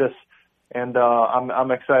at Texas, and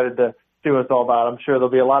I'm excited to see what it's all about. I'm sure there'll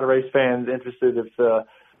be a lot of race fans interested if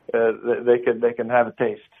they can have a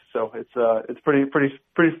taste. So it's pretty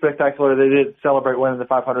spectacular. They did celebrate winning the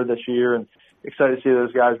 500 this year, and excited to see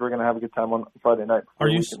those guys. We're going to have a good time on Friday night. Are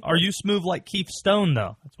you smooth like Keith Stone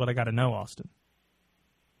though? That's what I got to know, Austin.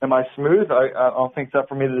 Am I smooth? I don't think it's up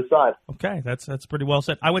for me to decide. Okay, that's pretty well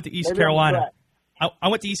said. I went to East Carolina. I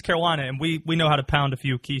went to East Carolina, and we know how to pound a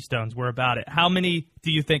few Keystones. We're about it. How many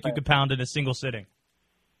do you think you could pound in a single sitting?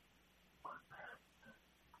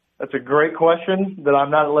 That's a great question that I'm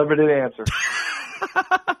not at liberty to answer.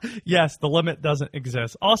 Yes, the limit doesn't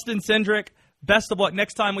exist. Austin Cindric, best of luck.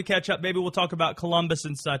 Next time we catch up, maybe we'll talk about Columbus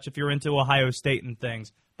and such if you're into Ohio State and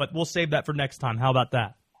things. But we'll save that for next time. How about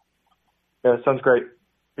that? Yeah, sounds great.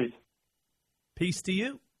 Peace. Peace to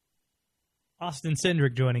you. Austin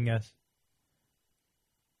Cindric joining us.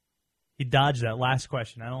 He dodged that last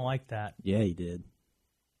question. I don't like that. Yeah, he did.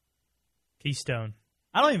 Keystone.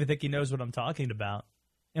 I don't even think he knows what I'm talking about.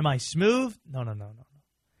 Am I smooth? No.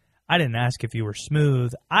 I didn't ask if you were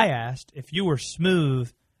smooth. I asked if you were smooth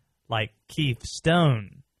like Keith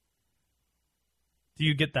Stone. Do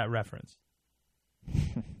you get that reference?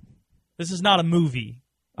 This is not a movie.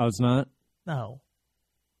 Oh, it's not? No.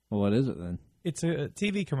 Well, what is it then? It's a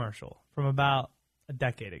TV commercial from about a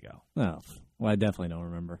decade ago. Oh, well, I definitely don't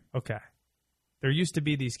remember. Okay. There used to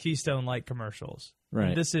be these Keystone Light commercials. Right.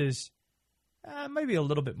 And this is maybe a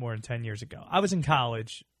little bit more than 10 years ago. I was in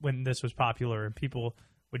college when this was popular, and people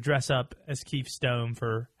would dress up as Keith Stone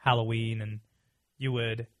for Halloween, and you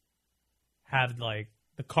would have like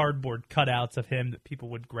the cardboard cutouts of him that people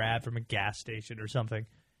would grab from a gas station or something.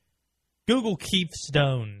 Google Keith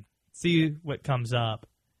Stone, see what comes up.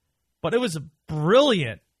 But it was a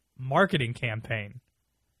brilliant marketing campaign.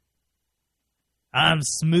 I'm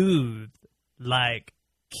smooth like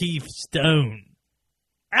Keith Stone.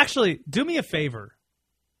 Actually, do me a favor.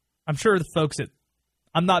 I'm sure the folks at...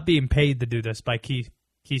 I'm not being paid to do this by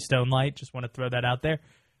Keystone Light. Just want to throw that out there.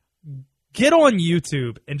 Get on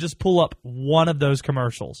YouTube and just pull up one of those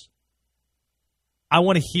commercials. I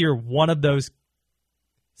want to hear one of those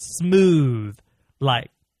smooth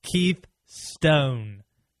like Keith Stone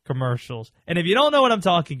commercials. And if you don't know what I'm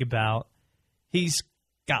talking about, he's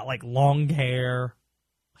got like long hair,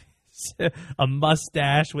 a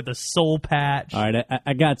mustache with a soul patch. All right,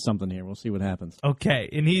 I got something here. We'll see what happens. Okay,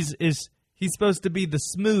 and he's supposed to be the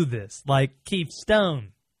smoothest, like Keith Stone.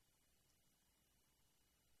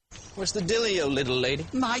 What's the dealio, little lady?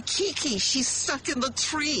 My Kiki, she's stuck in the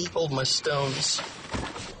tree. Hold my stones.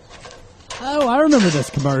 Oh, I remember this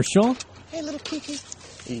commercial. Hey, little Kiki.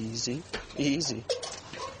 Easy, easy,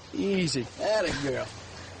 easy. Atta girl.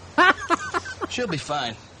 She'll be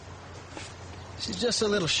fine. She's just a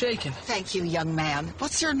little shaken. Thank you, young man.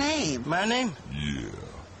 What's your name? My name? Yeah.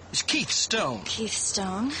 It's Keith Stone. Keith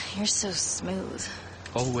Stone, you're so smooth.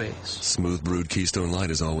 Always. Smooth brewed Keystone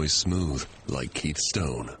Light is always smooth, like Keith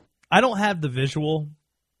Stone. I don't have the visual,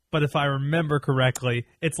 but if I remember correctly,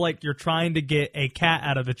 it's like you're trying to get a cat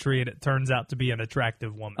out of a tree and it turns out to be an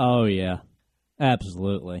attractive woman. Oh, yeah.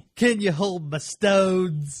 Absolutely. Can you hold my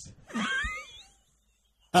stones?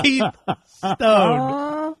 Keith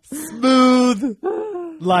Stone. Smooth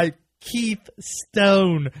like Keith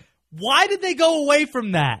Stone. Why did they go away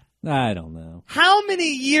from that? I don't know. How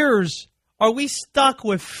many years are we stuck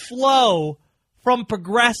with Flo from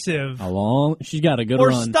Progressive? How long? She's got a good We're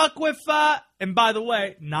run. stuck with, and by the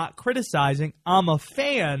way, not criticizing, I'm a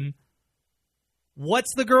fan.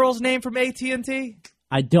 What's the girl's name from AT&T?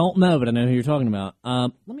 I don't know, but I know who you're talking about.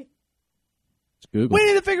 Let's Google. We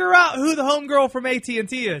need to figure out who the homegirl from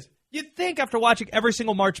AT&T is. You'd think after watching every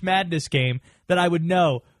single March Madness game that I would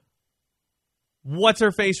know. What's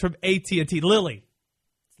her face from AT&T? Lily.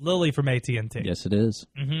 It's Lily from AT&T. Yes, it is.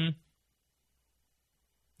 Mm-hmm.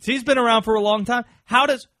 She's been around for a long time.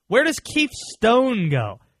 Where does Keith Stone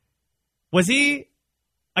go? Was he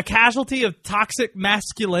a casualty of toxic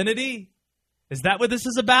masculinity? Is that what this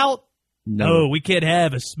is about? No, we can't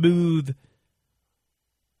have a smooth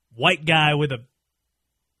white guy with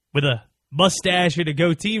a mustache and a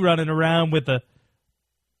goatee running around with a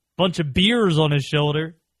bunch of beers on his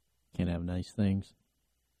shoulder. Can't have nice things.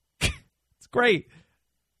 It's great.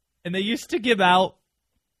 And they used to give out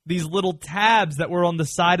these little tabs that were on the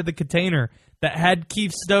side of the container that had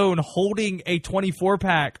Keith Stone holding a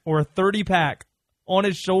 24-pack or a 30-pack on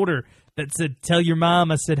his shoulder that said, "Tell your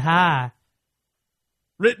mom I said hi."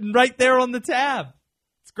 Written right there on the tab.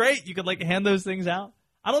 It's great. You could hand those things out.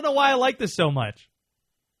 I don't know why I like this so much.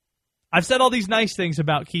 I've said all these nice things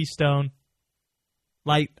about Keith Stone.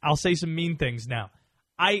 I'll say some mean things now.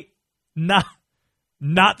 Not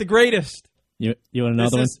the greatest. You want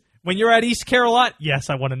another one? When you're at East Carolina,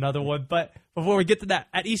 yes, I want another one. But before we get to that,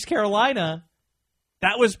 at East Carolina,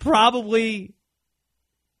 that was probably,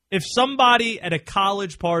 if somebody at a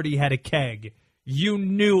college party had a keg, you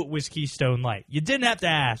knew it was Keystone Light. You didn't have to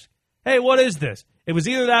ask, hey, what is this? It was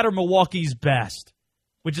either that or Milwaukee's Best,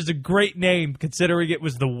 which is a great name considering it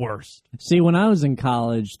was the worst. See, when I was in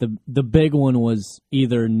college, the big one was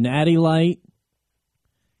either Natty Light.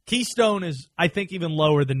 Keystone is, I think, even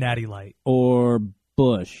lower than Natty Light. Or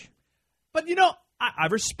Busch. But, I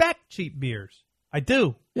respect cheap beers. I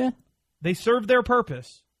do. Yeah. They serve their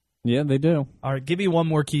purpose. Yeah, they do. All right, give me one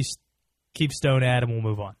more Keystone ad and we'll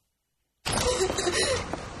move on. Do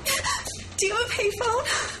you have a payphone?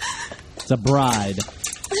 It's a bride.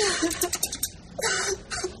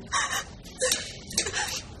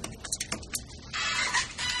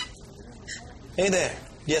 Hey there.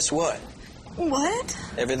 Guess what? What?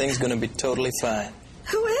 Everything's gonna be totally fine.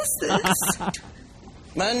 Who is this?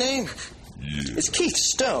 My name is Keith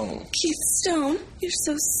Stone. Keith Stone? You're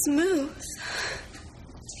so smooth.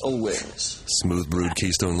 Always. Smooth brewed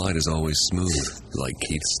Keystone Light is always smooth, like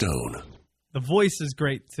Keith Stone. The voice is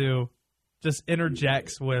great, too. Just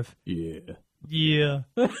interjects with, yeah.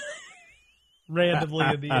 Randomly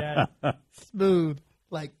in the ad. Smooth,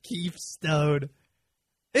 like Keith Stone.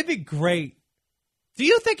 It'd be great. Do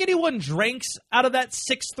you think anyone drinks out of that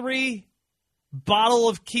 6.3 bottle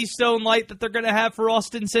of Keystone Light that they're going to have for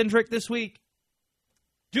Austin Cindric this week?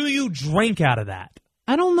 Do you drink out of that?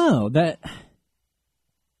 I don't know.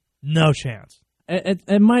 No chance.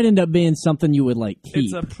 It might end up being something you would keep.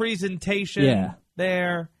 It's a presentation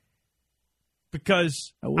there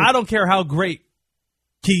because I don't care how great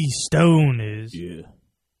Keystone is. Yeah.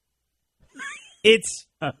 It's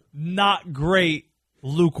not great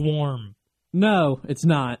lukewarm. No, it's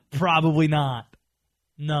not. Probably not.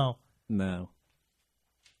 No.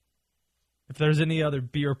 If there's any other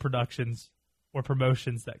beer productions or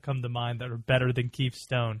promotions that come to mind that are better than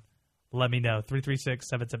Keystone, let me know.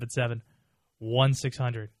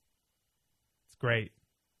 336-777-1600. It's great.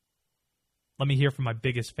 Let me hear from my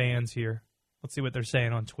biggest fans here. Let's see what they're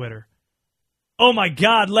saying on Twitter. Oh my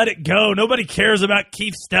God, let it go. Nobody cares about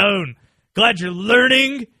Keystone. Glad you're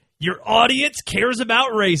learning. Your audience cares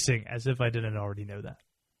about racing. As if I didn't already know that.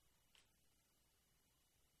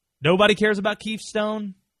 Nobody cares about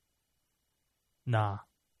Keystone? Nah.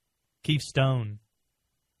 Keystone.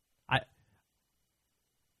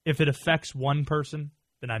 If it affects one person,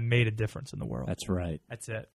 then I made a difference in the world. That's right. That's it.